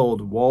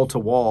filled wall to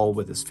wall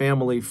with his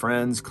family,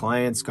 friends,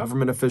 clients,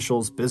 government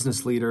officials,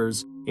 business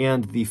leaders,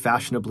 and the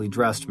fashionably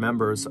dressed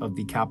members of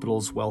the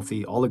capital's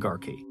wealthy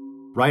oligarchy.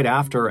 Right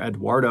after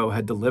Eduardo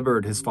had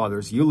delivered his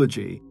father's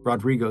eulogy,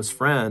 Rodrigo's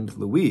friend,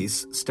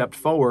 Luis, stepped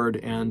forward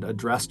and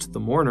addressed the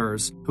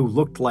mourners, who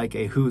looked like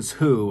a who's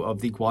who of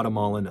the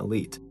Guatemalan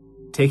elite.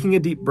 Taking a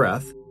deep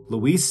breath,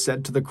 Luis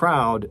said to the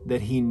crowd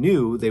that he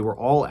knew they were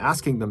all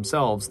asking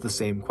themselves the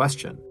same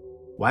question.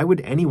 Why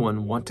would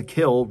anyone want to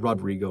kill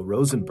Rodrigo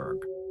Rosenberg?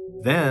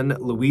 Then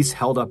Luis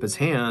held up his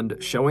hand,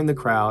 showing the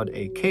crowd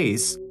a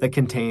case that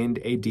contained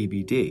a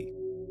DVD.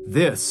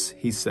 This,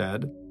 he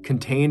said,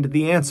 contained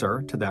the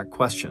answer to that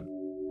question.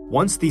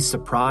 Once the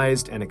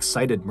surprised and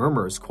excited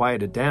murmurs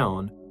quieted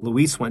down,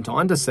 Luis went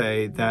on to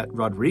say that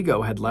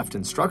Rodrigo had left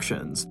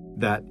instructions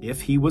that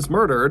if he was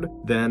murdered,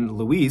 then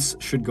Luis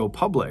should go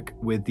public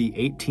with the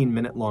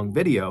 18-minute-long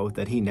video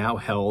that he now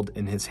held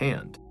in his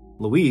hand.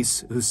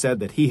 Luis, who said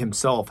that he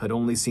himself had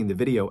only seen the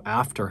video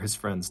after his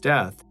friend's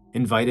death,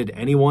 invited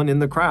anyone in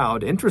the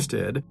crowd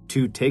interested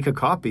to take a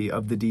copy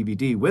of the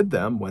DVD with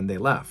them when they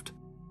left.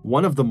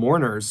 One of the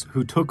mourners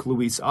who took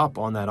Luis up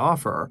on that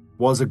offer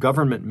was a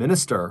government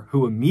minister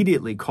who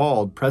immediately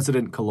called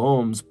President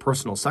Colom's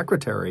personal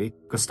secretary,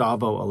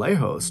 Gustavo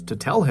Alejos, to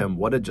tell him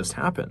what had just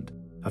happened.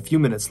 A few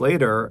minutes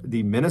later,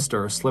 the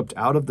minister slipped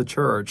out of the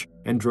church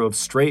and drove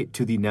straight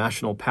to the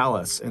National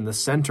Palace in the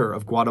center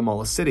of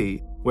Guatemala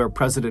City, where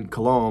President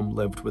Colom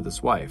lived with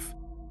his wife.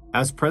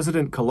 As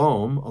President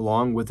Colom,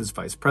 along with his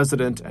vice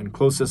president and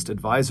closest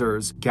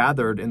advisors,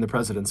 gathered in the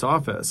president's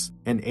office,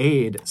 an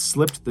aide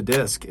slipped the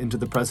disc into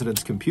the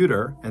president's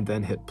computer and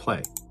then hit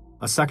play.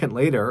 A second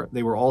later,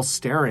 they were all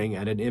staring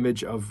at an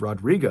image of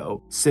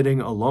Rodrigo sitting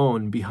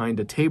alone behind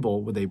a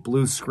table with a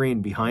blue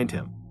screen behind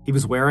him. He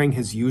was wearing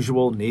his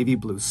usual navy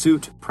blue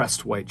suit,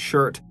 pressed white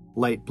shirt,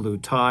 light blue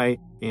tie,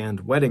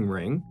 and wedding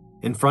ring.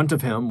 In front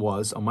of him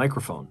was a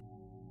microphone.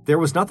 There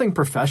was nothing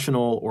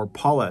professional or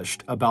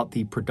polished about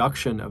the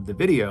production of the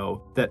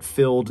video that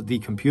filled the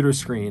computer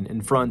screen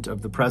in front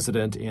of the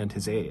president and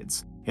his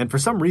aides. And for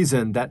some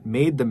reason, that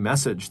made the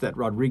message that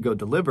Rodrigo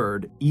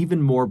delivered even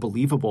more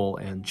believable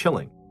and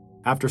chilling.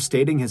 After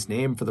stating his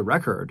name for the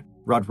record,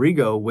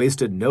 Rodrigo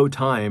wasted no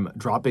time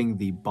dropping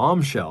the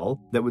bombshell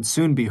that would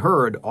soon be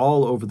heard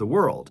all over the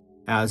world,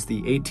 as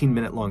the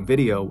 18-minute-long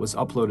video was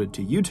uploaded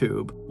to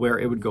YouTube, where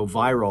it would go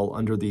viral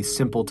under the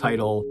simple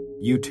title,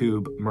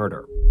 YouTube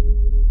murder.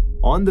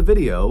 On the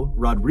video,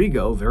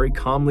 Rodrigo very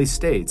calmly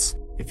states,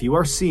 "If you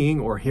are seeing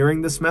or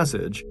hearing this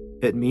message,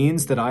 it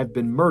means that I've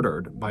been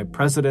murdered by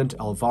President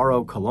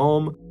Alvaro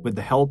Colom with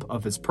the help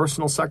of his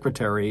personal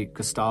secretary,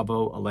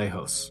 Gustavo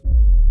Alejos."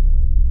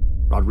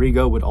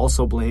 Rodrigo would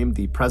also blame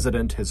the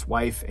president, his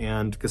wife,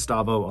 and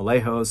Gustavo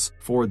Alejos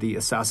for the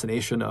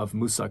assassination of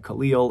Musa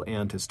Khalil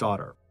and his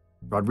daughter.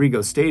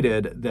 Rodrigo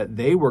stated that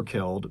they were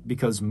killed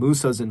because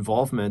Musa's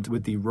involvement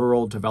with the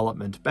Rural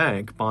Development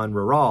Bank, Ban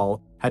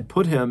Rural, had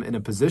put him in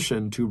a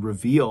position to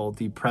reveal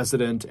the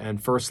president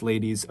and first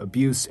lady's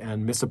abuse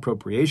and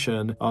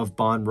misappropriation of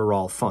Ban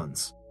Rural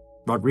funds.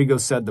 Rodrigo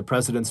said the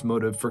president's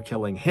motive for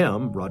killing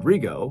him,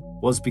 Rodrigo,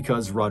 was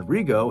because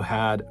Rodrigo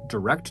had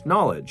direct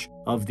knowledge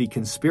of the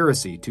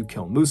conspiracy to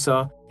kill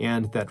Musa,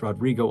 and that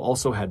Rodrigo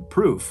also had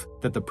proof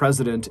that the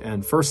president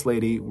and first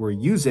lady were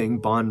using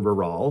Ban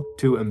Rural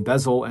to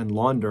embezzle and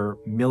launder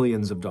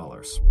millions of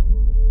dollars.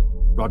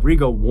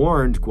 Rodrigo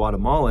warned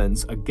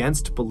Guatemalans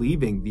against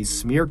believing the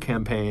smear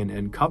campaign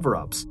and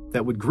cover-ups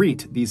that would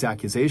greet these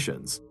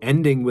accusations,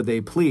 ending with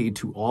a plea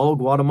to all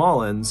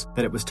Guatemalans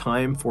that it was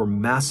time for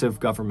massive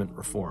government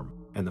reform.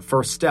 And the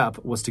first step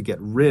was to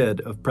get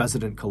rid of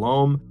President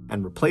Colom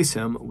and replace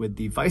him with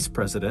the vice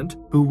president,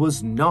 who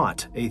was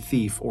not a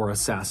thief or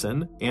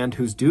assassin, and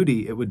whose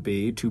duty it would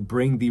be to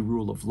bring the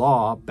rule of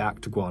law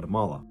back to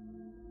Guatemala.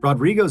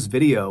 Rodrigo's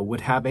video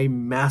would have a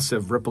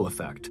massive ripple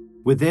effect.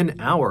 Within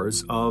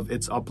hours of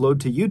its upload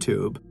to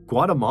YouTube,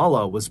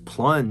 Guatemala was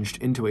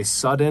plunged into a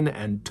sudden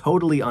and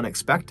totally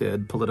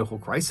unexpected political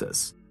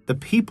crisis. The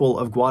people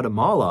of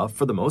Guatemala,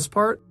 for the most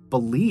part,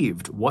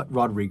 believed what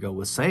Rodrigo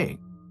was saying.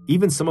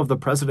 Even some of the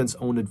president's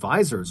own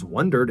advisors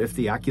wondered if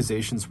the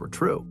accusations were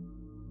true.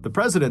 The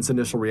president's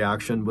initial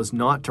reaction was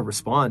not to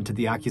respond to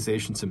the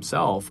accusations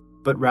himself,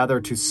 but rather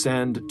to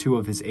send two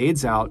of his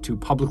aides out to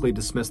publicly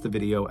dismiss the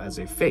video as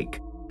a fake.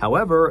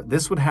 However,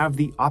 this would have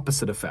the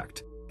opposite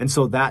effect. And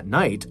so that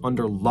night,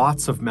 under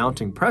lots of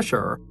mounting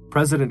pressure,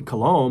 President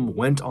Colom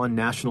went on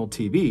national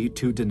TV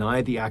to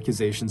deny the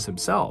accusations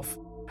himself.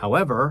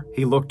 However,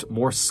 he looked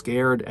more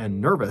scared and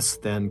nervous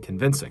than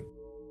convincing.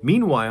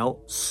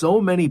 Meanwhile,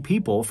 so many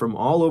people from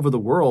all over the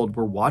world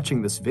were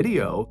watching this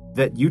video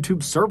that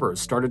YouTube servers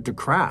started to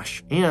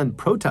crash, and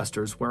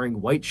protesters wearing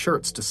white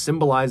shirts to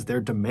symbolize their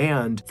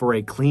demand for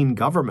a clean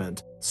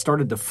government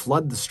started to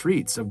flood the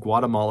streets of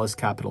Guatemala's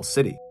capital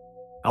city.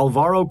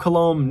 Alvaro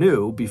Colom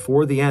knew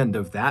before the end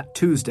of that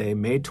Tuesday,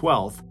 May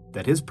 12th,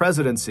 that his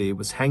presidency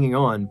was hanging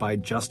on by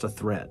just a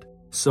thread.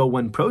 So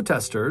when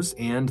protesters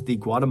and the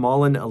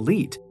Guatemalan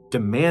elite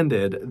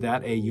demanded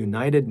that a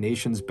United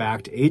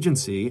Nations-backed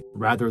agency,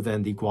 rather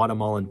than the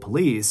Guatemalan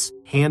police,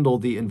 handle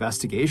the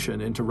investigation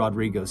into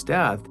Rodrigo's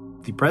death,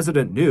 the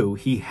president knew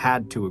he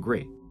had to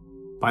agree.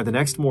 By the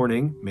next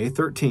morning, May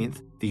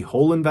 13th, the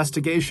whole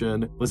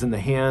investigation was in the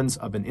hands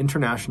of an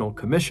international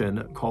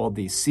commission called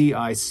the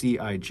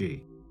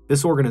CICIG.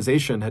 This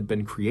organization had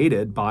been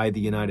created by the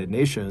United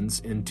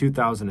Nations in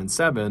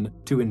 2007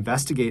 to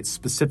investigate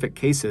specific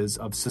cases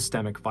of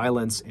systemic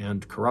violence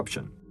and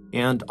corruption.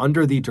 And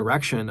under the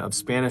direction of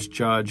Spanish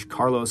Judge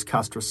Carlos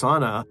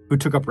Castrosana, who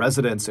took up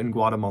residence in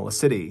Guatemala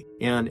City,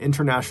 an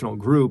international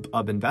group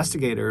of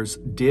investigators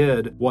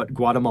did what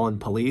Guatemalan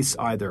police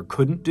either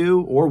couldn't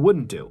do or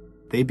wouldn't do.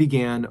 They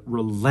began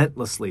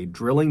relentlessly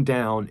drilling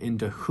down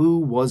into who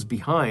was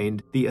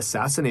behind the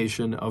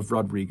assassination of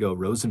Rodrigo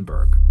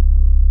Rosenberg.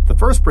 The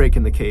first break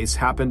in the case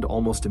happened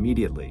almost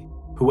immediately.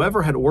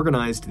 Whoever had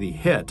organized the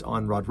hit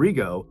on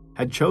Rodrigo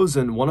had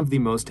chosen one of the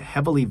most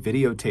heavily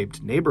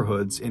videotaped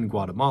neighborhoods in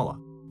Guatemala.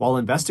 While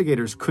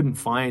investigators couldn't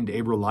find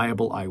a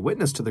reliable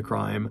eyewitness to the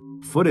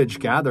crime, footage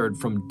gathered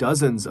from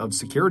dozens of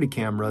security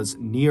cameras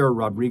near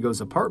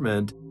Rodrigo's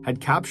apartment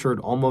had captured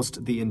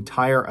almost the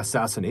entire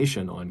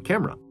assassination on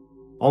camera.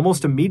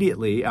 Almost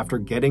immediately after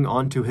getting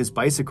onto his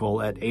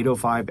bicycle at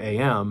 8:05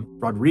 a.m.,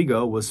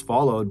 Rodrigo was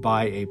followed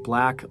by a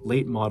black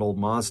late-model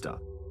Mazda.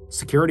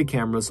 Security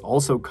cameras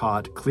also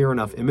caught clear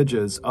enough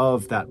images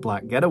of that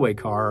black getaway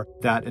car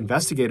that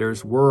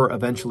investigators were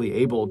eventually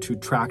able to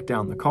track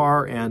down the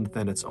car and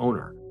then its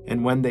owner.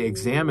 And when they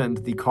examined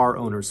the car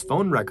owner's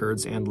phone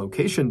records and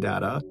location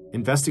data,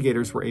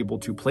 investigators were able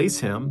to place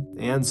him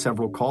and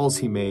several calls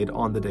he made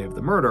on the day of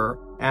the murder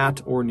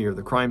at or near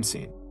the crime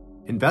scene.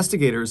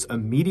 Investigators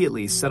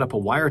immediately set up a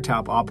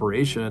wiretap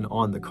operation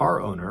on the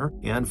car owner,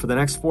 and for the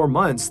next 4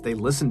 months, they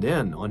listened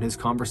in on his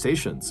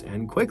conversations,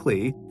 and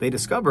quickly, they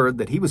discovered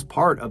that he was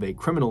part of a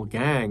criminal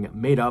gang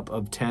made up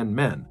of 10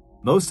 men,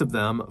 most of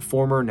them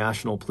former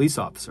national police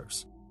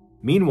officers.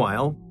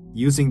 Meanwhile,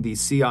 using the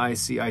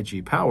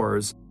CICIG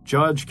powers,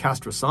 Judge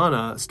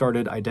Castrosana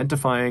started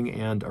identifying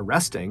and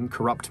arresting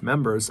corrupt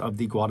members of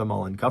the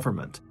Guatemalan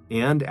government,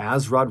 and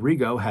as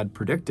Rodrigo had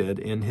predicted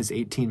in his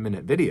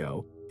 18-minute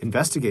video,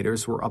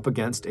 investigators were up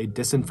against a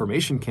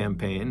disinformation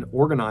campaign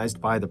organized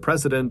by the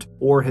president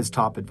or his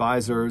top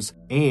advisors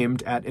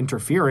aimed at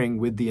interfering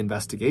with the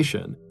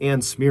investigation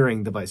and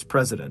smearing the vice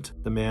president,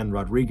 the man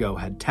Rodrigo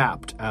had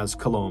tapped as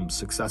Colom's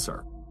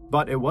successor.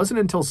 But it wasn't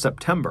until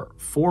September,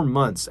 4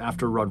 months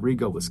after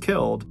Rodrigo was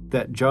killed,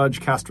 that Judge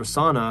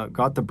Castrosana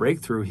got the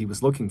breakthrough he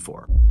was looking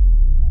for.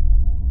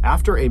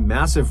 After a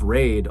massive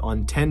raid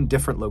on 10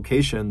 different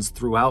locations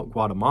throughout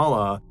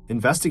Guatemala,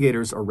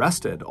 investigators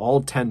arrested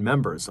all 10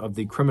 members of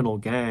the criminal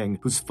gang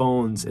whose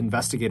phones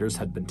investigators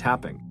had been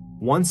tapping.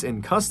 Once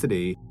in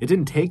custody, it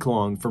didn't take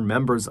long for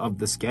members of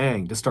this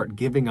gang to start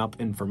giving up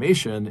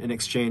information in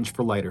exchange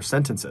for lighter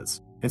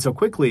sentences. And so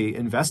quickly,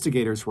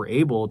 investigators were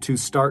able to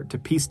start to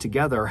piece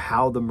together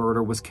how the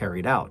murder was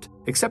carried out,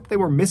 except they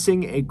were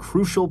missing a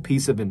crucial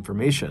piece of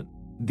information.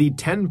 The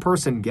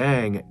 10-person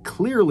gang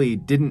clearly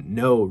didn't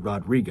know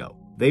Rodrigo.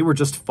 They were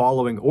just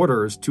following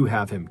orders to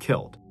have him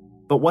killed.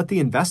 But what the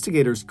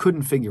investigators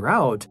couldn't figure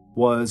out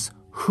was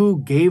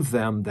who gave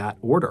them that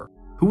order.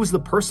 Who was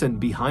the person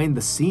behind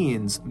the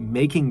scenes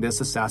making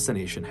this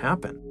assassination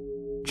happen?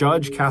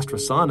 Judge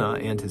Castrosana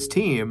and his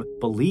team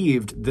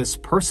believed this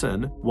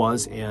person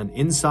was an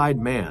inside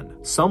man,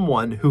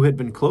 someone who had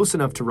been close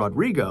enough to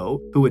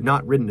Rodrigo, who had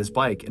not ridden his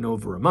bike in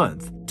over a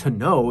month, to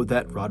know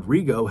that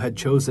Rodrigo had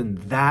chosen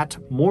that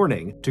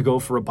morning to go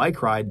for a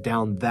bike ride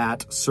down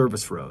that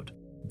service road.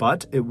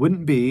 But it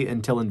wouldn't be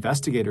until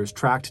investigators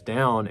tracked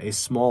down a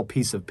small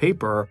piece of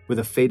paper with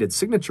a faded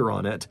signature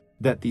on it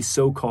that the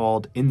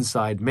so-called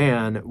inside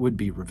man would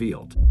be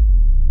revealed.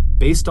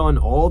 Based on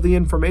all the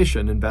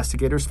information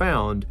investigators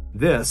found,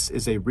 this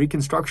is a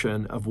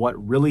reconstruction of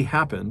what really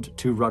happened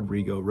to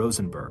Rodrigo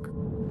Rosenberg.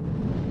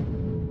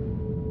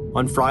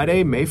 On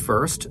Friday, May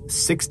 1st,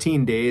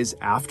 16 days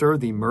after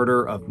the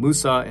murder of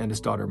Musa and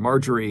his daughter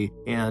Marjorie,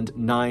 and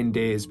 9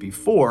 days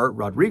before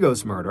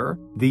Rodrigo's murder,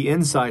 the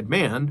inside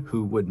man,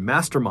 who would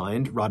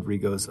mastermind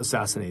Rodrigo's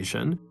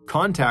assassination,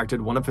 contacted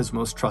one of his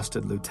most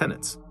trusted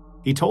lieutenants.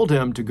 He told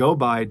him to go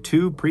buy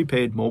 2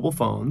 prepaid mobile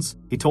phones.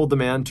 He told the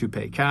man to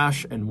pay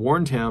cash and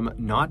warned him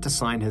not to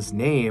sign his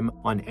name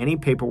on any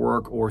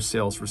paperwork or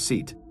sales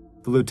receipt.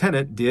 The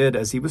lieutenant did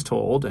as he was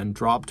told and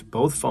dropped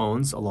both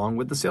phones along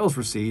with the sales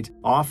receipt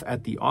off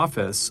at the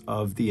office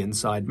of the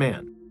inside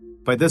man.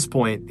 By this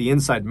point, the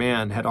inside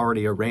man had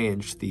already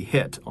arranged the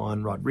hit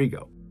on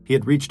Rodrigo. He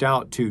had reached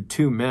out to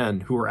 2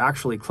 men who were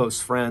actually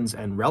close friends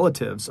and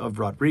relatives of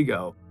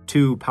Rodrigo,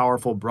 2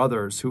 powerful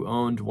brothers who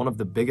owned one of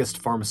the biggest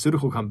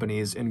pharmaceutical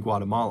companies in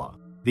Guatemala.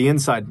 The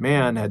inside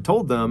man had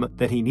told them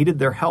that he needed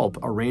their help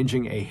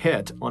arranging a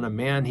hit on a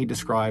man he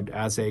described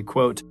as a,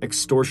 quote,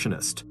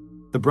 extortionist.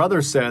 The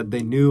brothers said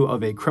they knew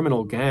of a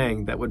criminal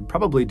gang that would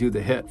probably do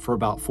the hit for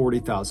about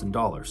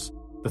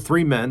 $40,000. The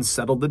 3 men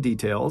settled the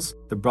details.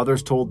 The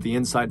brothers told the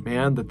inside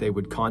man that they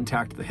would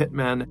contact the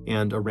hitmen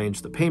and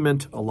arrange the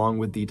payment, along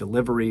with the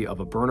delivery of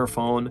a burner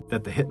phone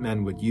that the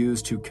hitmen would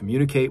use to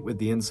communicate with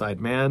the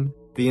inside man.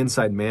 The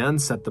inside man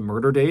set the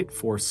murder date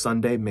for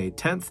Sunday, May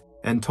 10th,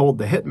 and told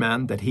the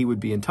hitman that he would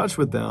be in touch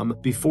with them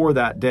before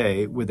that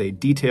day with a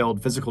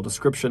detailed physical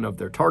description of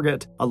their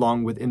target,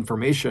 along with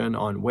information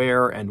on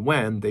where and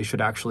when they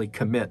should actually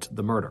commit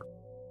the murder.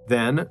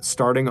 Then,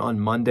 starting on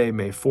Monday,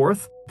 May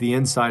 4th, the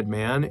inside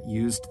man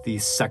used the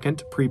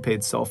second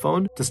prepaid cell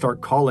phone to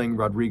start calling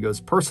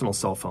Rodrigo's personal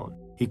cell phone.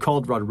 He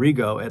called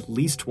Rodrigo at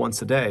least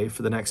once a day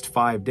for the next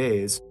 5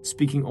 days,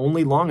 speaking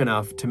only long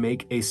enough to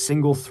make a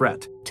single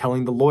threat,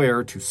 telling the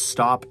lawyer to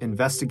stop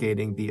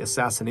investigating the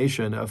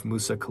assassination of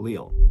Musa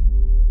Khalil.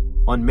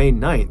 On May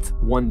 9th,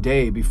 1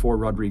 day before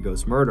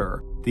Rodrigo's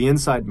murder, the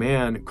inside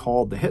man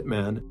called the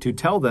hitmen to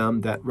tell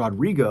them that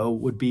Rodrigo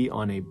would be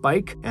on a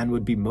bike and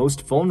would be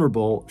most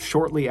vulnerable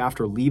shortly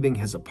after leaving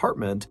his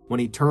apartment when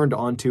he turned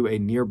onto a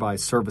nearby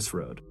service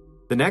road.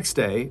 The next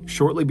day,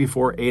 shortly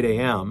before 8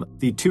 a.m.,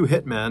 the 2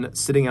 hitmen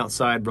sitting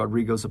outside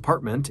Rodrigo's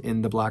apartment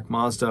in the black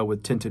Mazda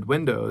with tinted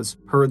windows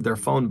heard their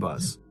phone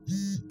buzz.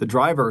 The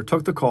driver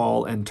took the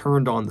call and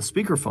turned on the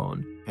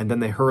speakerphone, and then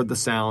they heard the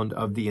sound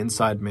of the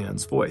inside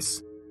man's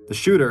voice. The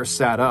shooter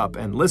sat up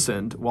and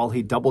listened while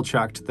he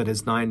double-checked that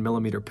his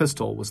 9mm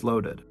pistol was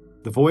loaded.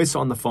 The voice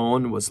on the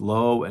phone was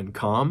low and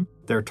calm.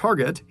 Their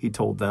target, he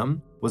told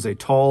them, was a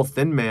tall,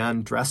 thin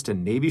man dressed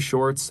in navy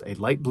shorts, a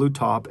light blue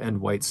top,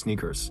 and white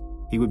sneakers.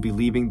 He would be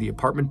leaving the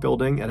apartment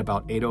building at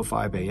about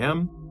 8:05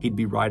 a.m. He'd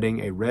be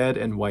riding a red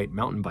and white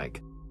mountain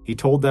bike. He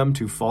told them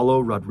to follow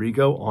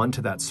Rodrigo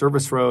onto that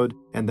service road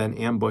and then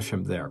ambush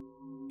him there.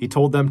 He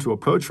told them to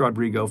approach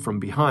Rodrigo from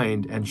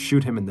behind and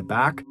shoot him in the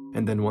back,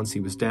 and then once he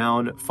was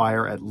down,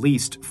 fire at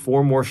least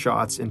 4 more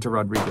shots into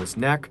Rodrigo's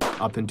neck,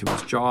 up into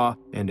his jaw,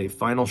 and a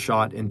final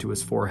shot into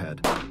his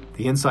forehead.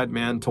 The inside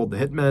man told the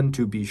hitmen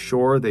to be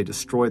sure they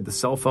destroyed the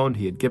cell phone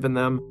he had given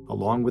them,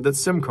 along with its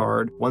SIM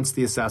card, once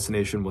the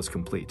assassination was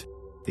complete.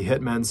 The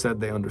hitmen said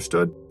they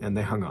understood, and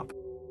they hung up.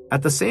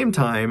 At the same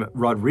time,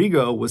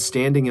 Rodrigo was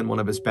standing in one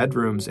of his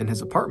bedrooms in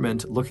his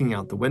apartment looking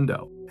out the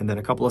window. And then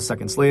a couple of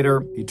seconds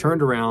later, he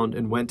turned around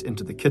and went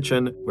into the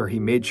kitchen where he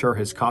made sure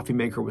his coffee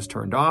maker was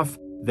turned off.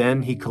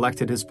 Then he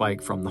collected his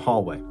bike from the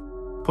hallway.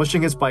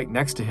 Pushing his bike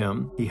next to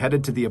him, he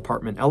headed to the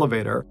apartment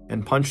elevator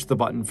and punched the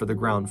button for the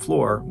ground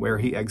floor where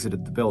he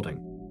exited the building.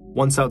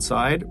 Once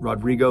outside,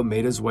 Rodrigo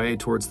made his way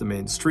towards the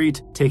main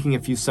street, taking a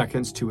few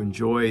seconds to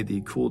enjoy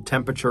the cool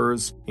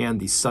temperatures and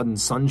the sudden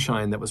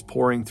sunshine that was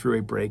pouring through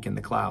a break in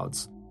the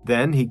clouds.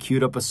 Then he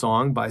queued up a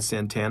song by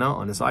Santana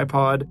on his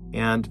iPod,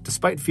 and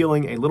despite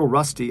feeling a little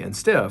rusty and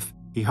stiff,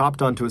 he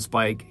hopped onto his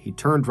bike, he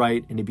turned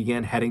right, and he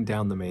began heading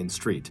down the main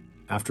street.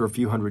 After a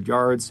few hundred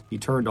yards, he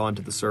turned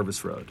onto the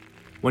service road.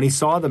 When he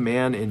saw the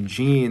man in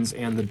jeans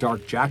and the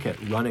dark jacket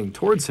running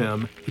towards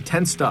him, he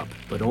tensed up,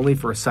 but only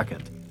for a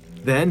second.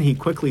 Then he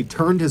quickly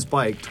turned his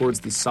bike towards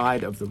the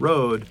side of the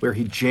road where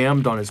he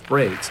jammed on his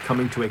brakes,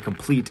 coming to a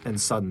complete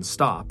and sudden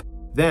stop.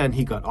 Then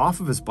he got off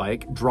of his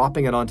bike,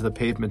 dropping it onto the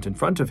pavement in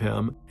front of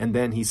him, and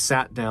then he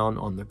sat down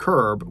on the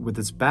curb with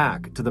his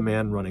back to the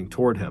man running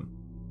toward him.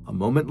 A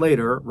moment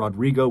later,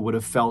 Rodrigo would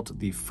have felt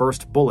the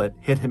first bullet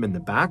hit him in the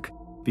back.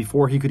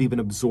 Before he could even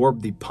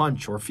absorb the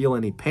punch or feel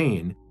any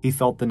pain, he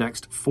felt the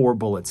next 4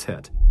 bullets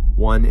hit.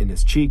 One in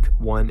his cheek,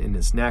 one in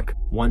his neck,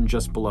 one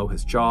just below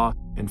his jaw,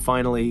 and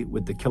finally,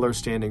 with the killer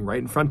standing right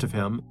in front of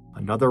him,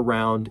 another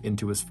round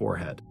into his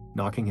forehead,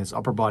 knocking his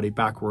upper body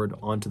backward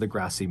onto the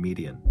grassy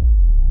median.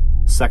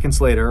 Seconds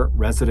later,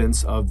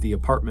 residents of the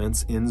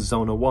apartments in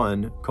Zona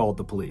 1 called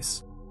the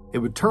police. It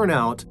would turn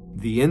out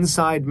the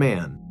inside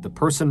man, the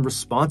person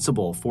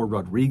responsible for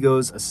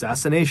Rodrigo's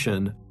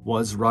assassination,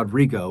 was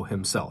Rodrigo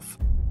himself.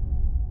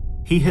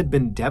 He had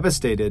been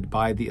devastated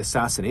by the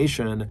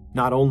assassination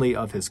not only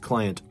of his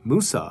client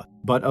Musa,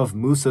 but of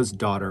Musa's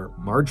daughter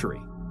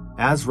Marjorie.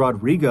 As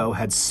Rodrigo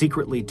had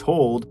secretly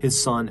told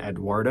his son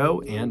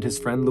Eduardo and his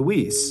friend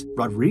Luis,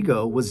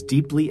 Rodrigo was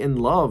deeply in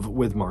love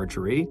with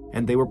Marjorie,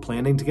 and they were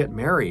planning to get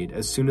married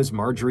as soon as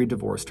Marjorie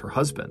divorced her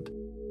husband.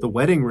 The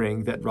wedding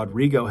ring that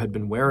Rodrigo had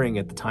been wearing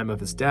at the time of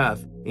his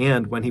death,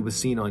 and when he was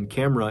seen on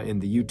camera in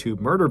the YouTube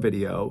murder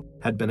video,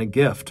 had been a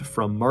gift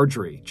from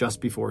Marjorie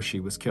just before she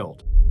was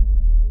killed.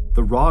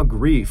 The raw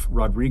grief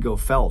Rodrigo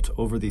felt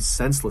over the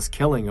senseless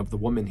killing of the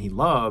woman he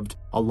loved,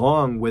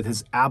 along with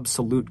his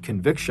absolute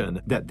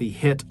conviction that the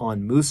hit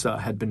on Musa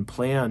had been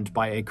planned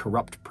by a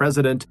corrupt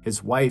president,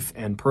 his wife,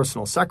 and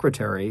personal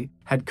secretary,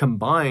 had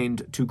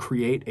combined to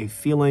create a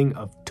feeling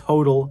of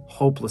total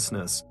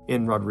hopelessness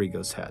in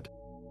Rodrigo's head.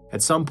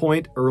 At some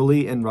point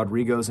early in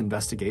Rodrigo's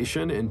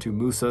investigation into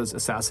Musa's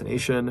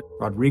assassination,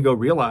 Rodrigo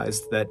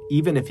realized that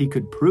even if he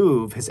could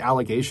prove his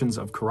allegations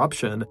of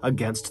corruption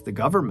against the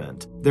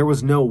government, there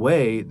was no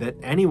way that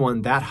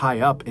anyone that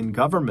high up in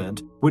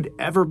government would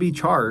ever be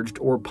charged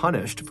or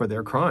punished for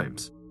their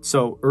crimes.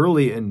 So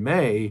early in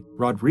May,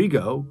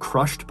 Rodrigo,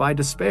 crushed by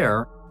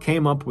despair,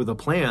 came up with a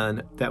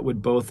plan that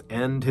would both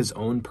end his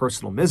own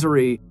personal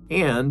misery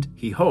and,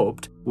 he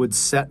hoped, would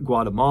set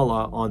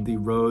Guatemala on the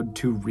road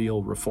to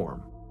real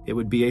reform. It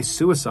would be a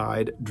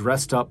suicide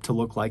dressed up to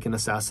look like an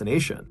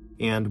assassination,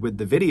 and with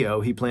the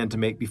video he planned to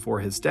make before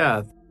his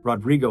death,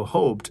 Rodrigo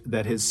hoped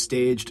that his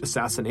staged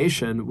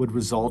assassination would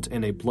result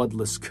in a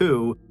bloodless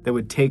coup that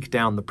would take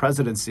down the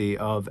presidency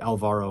of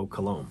Álvaro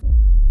Colom.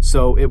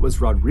 So it was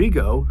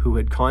Rodrigo who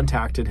had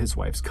contacted his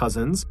wife's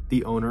cousins,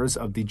 the owners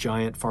of the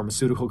giant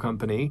pharmaceutical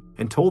company,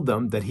 and told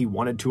them that he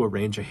wanted to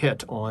arrange a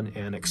hit on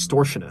an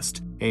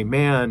extortionist, a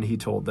man, he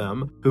told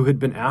them, who had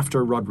been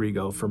after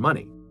Rodrigo for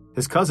money.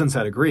 His cousins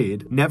had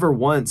agreed, never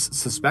once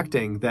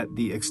suspecting that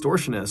the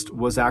extortionist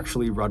was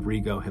actually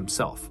Rodrigo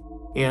himself.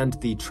 And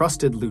the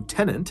trusted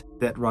lieutenant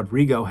that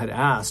Rodrigo had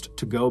asked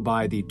to go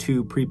buy the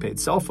 2 prepaid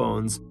cell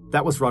phones,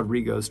 that was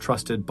Rodrigo's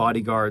trusted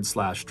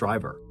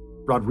bodyguard/driver.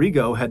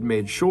 Rodrigo had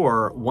made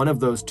sure one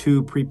of those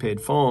 2 prepaid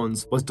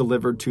phones was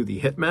delivered to the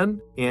hitmen,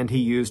 and he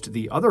used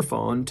the other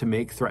phone to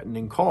make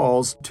threatening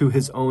calls to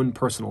his own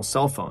personal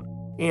cell phone,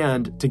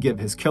 and to give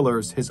his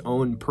killers his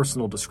own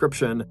personal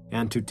description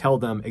and to tell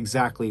them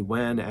exactly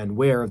when and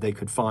where they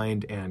could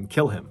find and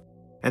kill him.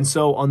 And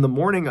so on the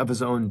morning of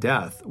his own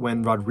death,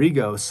 when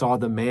Rodrigo saw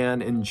the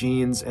man in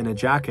jeans and a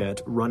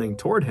jacket running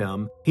toward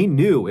him, he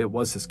knew it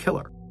was his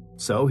killer.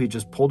 So he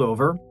just pulled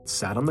over,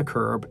 sat on the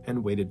curb,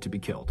 and waited to be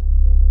killed.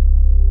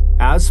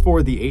 As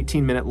for the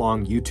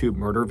 18-minute-long YouTube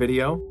murder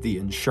video, the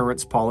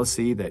insurance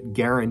policy that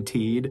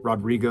guaranteed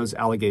Rodrigo's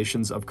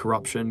allegations of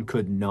corruption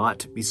could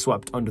not be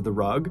swept under the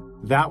rug,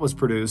 that was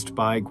produced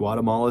by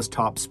Guatemala's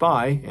top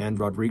spy and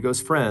Rodrigo's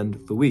friend,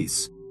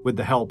 Luis, with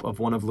the help of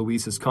one of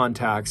Luis's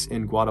contacts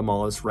in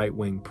Guatemala's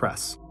right-wing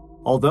press.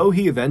 Although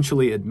he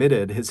eventually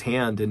admitted his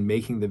hand in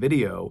making the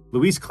video,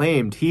 Luis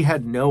claimed he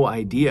had no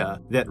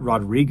idea that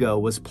Rodrigo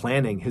was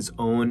planning his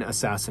own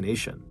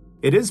assassination.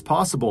 It is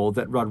possible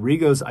that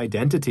Rodrigo's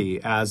identity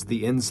as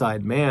the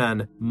inside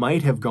man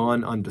might have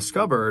gone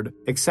undiscovered,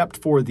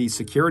 except for the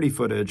security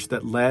footage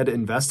that led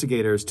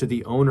investigators to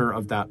the owner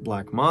of that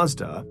black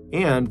Mazda,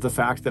 and the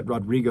fact that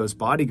Rodrigo's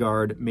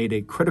bodyguard made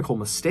a critical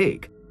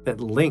mistake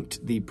that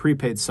linked the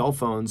prepaid cell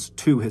phones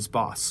to his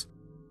boss.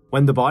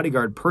 When the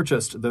bodyguard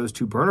purchased those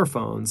 2 burner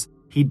phones,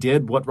 he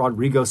did what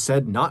Rodrigo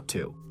said not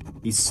to.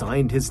 He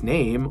signed his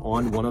name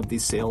on one of the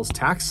sales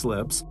tax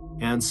slips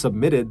and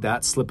submitted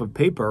that slip of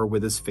paper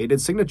with his faded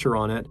signature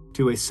on it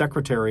to a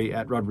secretary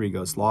at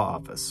Rodrigo's law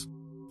office.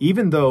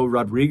 Even though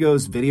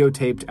Rodrigo's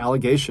videotaped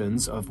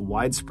allegations of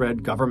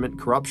widespread government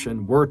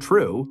corruption were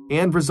true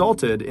and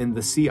resulted in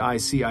the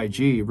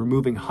CICIG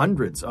removing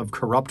hundreds of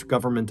corrupt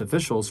government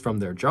officials from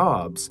their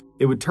jobs,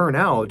 it would turn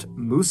out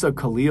Musa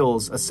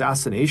Khalil's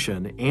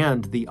assassination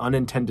and the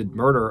unintended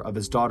murder of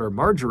his daughter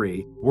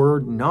Marjorie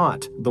were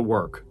not the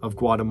work of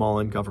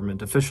Guatemalan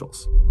government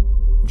officials.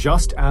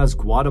 Just as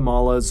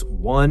Guatemala's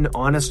one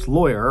honest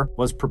lawyer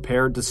was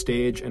prepared to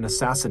stage an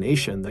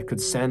assassination that could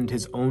send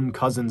his own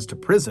cousins to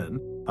prison,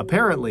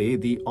 apparently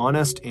the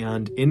honest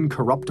and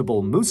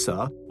incorruptible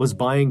Musa was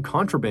buying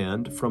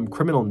contraband from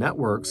criminal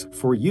networks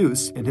for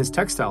use in his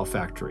textile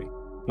factory.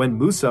 When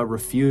Musa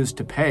refused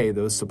to pay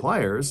those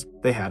suppliers,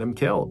 they had him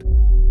killed.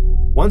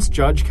 Once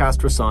Judge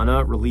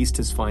Castrosana released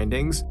his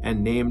findings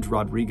and named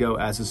Rodrigo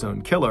as his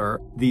own killer,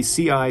 the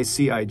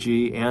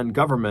CICIG and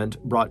government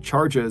brought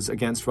charges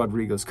against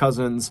Rodrigo's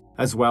cousins,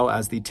 as well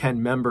as the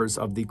 10 members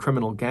of the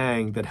criminal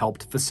gang that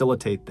helped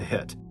facilitate the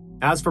hit.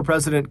 As for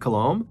President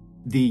Colom,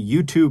 the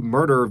YouTube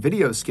murder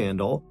video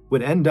scandal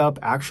would end up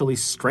actually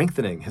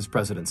strengthening his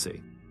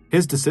presidency.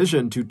 His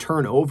decision to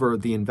turn over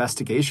the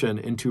investigation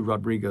into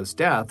Rodrigo's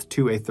death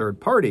to a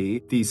third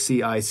party, the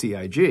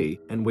CICIG,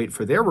 and wait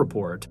for their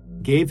report,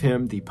 gave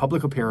him the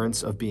public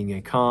appearance of being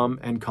a calm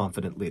and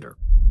confident leader.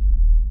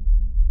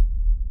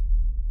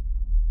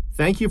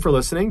 Thank you for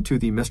listening to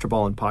the Mr.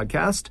 Ballin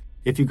podcast.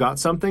 If you got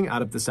something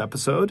out of this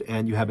episode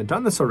and you haven't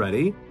done this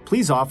already,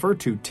 please offer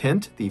to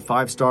tint the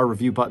 5-star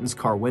review button's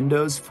car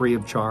windows free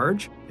of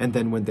charge, and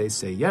then when they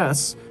say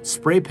yes,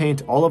 spray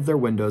paint all of their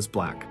windows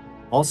black.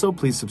 Also,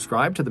 please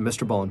subscribe to the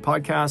Mr. Ballin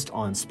podcast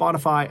on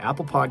Spotify,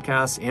 Apple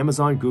Podcasts,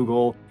 Amazon,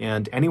 Google,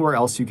 and anywhere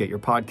else you get your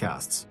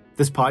podcasts.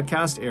 This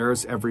podcast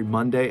airs every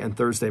Monday and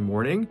Thursday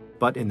morning,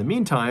 but in the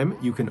meantime,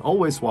 you can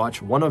always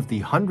watch one of the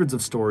hundreds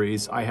of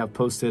stories I have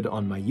posted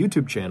on my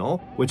YouTube channel,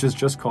 which is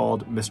just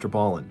called Mr.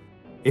 Ballin.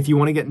 If you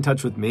want to get in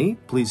touch with me,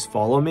 please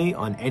follow me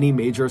on any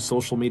major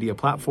social media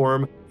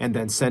platform and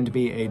then send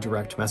me a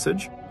direct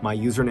message. My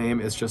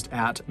username is just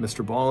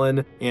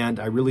 @MrBallin, and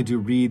I really do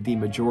read the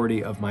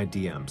majority of my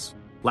DMs.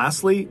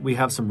 Lastly, we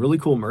have some really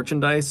cool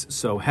merchandise,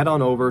 so head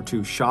on over to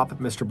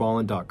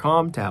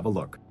shopmrballin.com to have a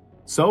look.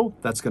 So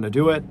that's going to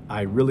do it.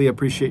 I really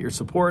appreciate your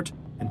support.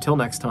 Until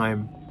next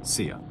time,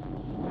 see ya.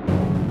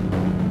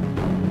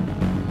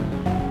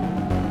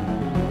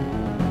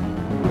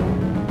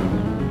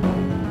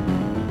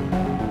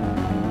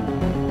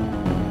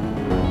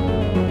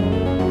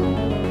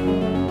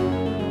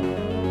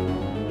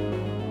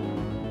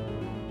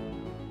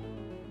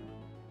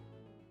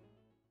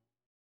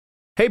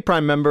 Hey,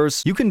 Prime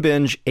members, you can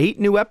binge 8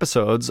 new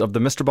episodes of the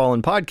Mr.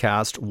 Ballin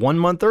podcast 1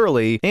 month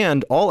early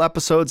and all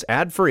episodes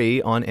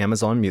ad-free on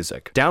Amazon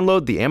Music.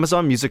 Download the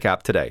Amazon Music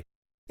app today.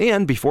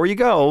 And before you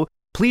go,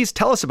 please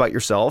tell us about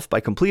yourself by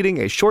completing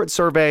a short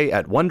survey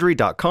at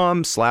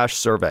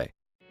Wondery.com/survey.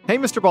 Hey,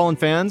 Mr. Ballin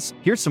fans,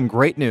 here's some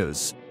great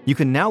news. You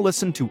can now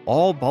listen to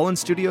all Ballin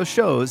Studios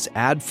shows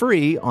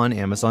ad-free on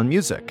Amazon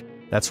Music.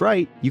 That's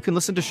right, you can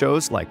listen to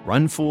shows like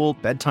Run Fool,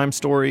 Bedtime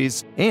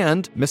Stories,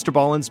 and Mr.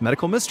 Ballin's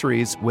Medical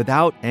Mysteries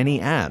without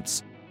any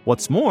ads.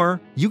 What's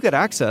more, you get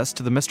access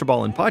to the Mr.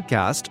 Ballin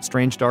podcast,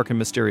 Strange, Dark, and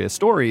Mysterious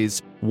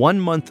Stories, 1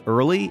 month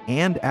early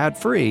and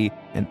ad-free,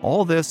 and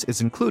all this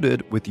is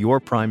included with your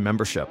Prime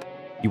membership.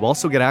 You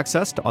also get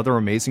access to other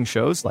amazing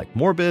shows like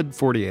Morbid,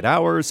 48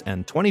 Hours,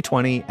 and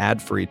 2020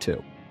 ad-free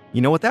too.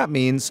 You know what that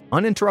means,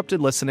 uninterrupted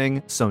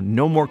listening, so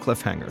no more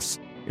cliffhangers.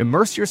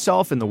 Immerse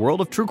yourself in the world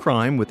of true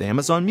crime with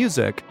Amazon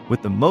Music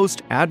with the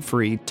most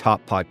ad-free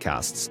top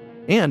podcasts.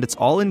 And it's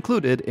all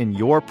included in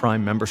your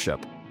Prime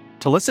membership.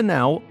 To listen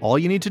now, all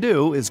you need to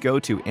do is go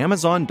to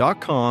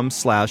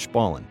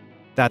amazon.com/ballin.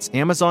 That's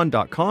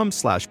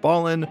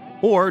amazon.com/ballin,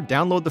 or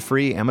download the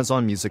free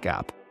Amazon Music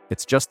app.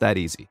 It's just that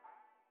easy.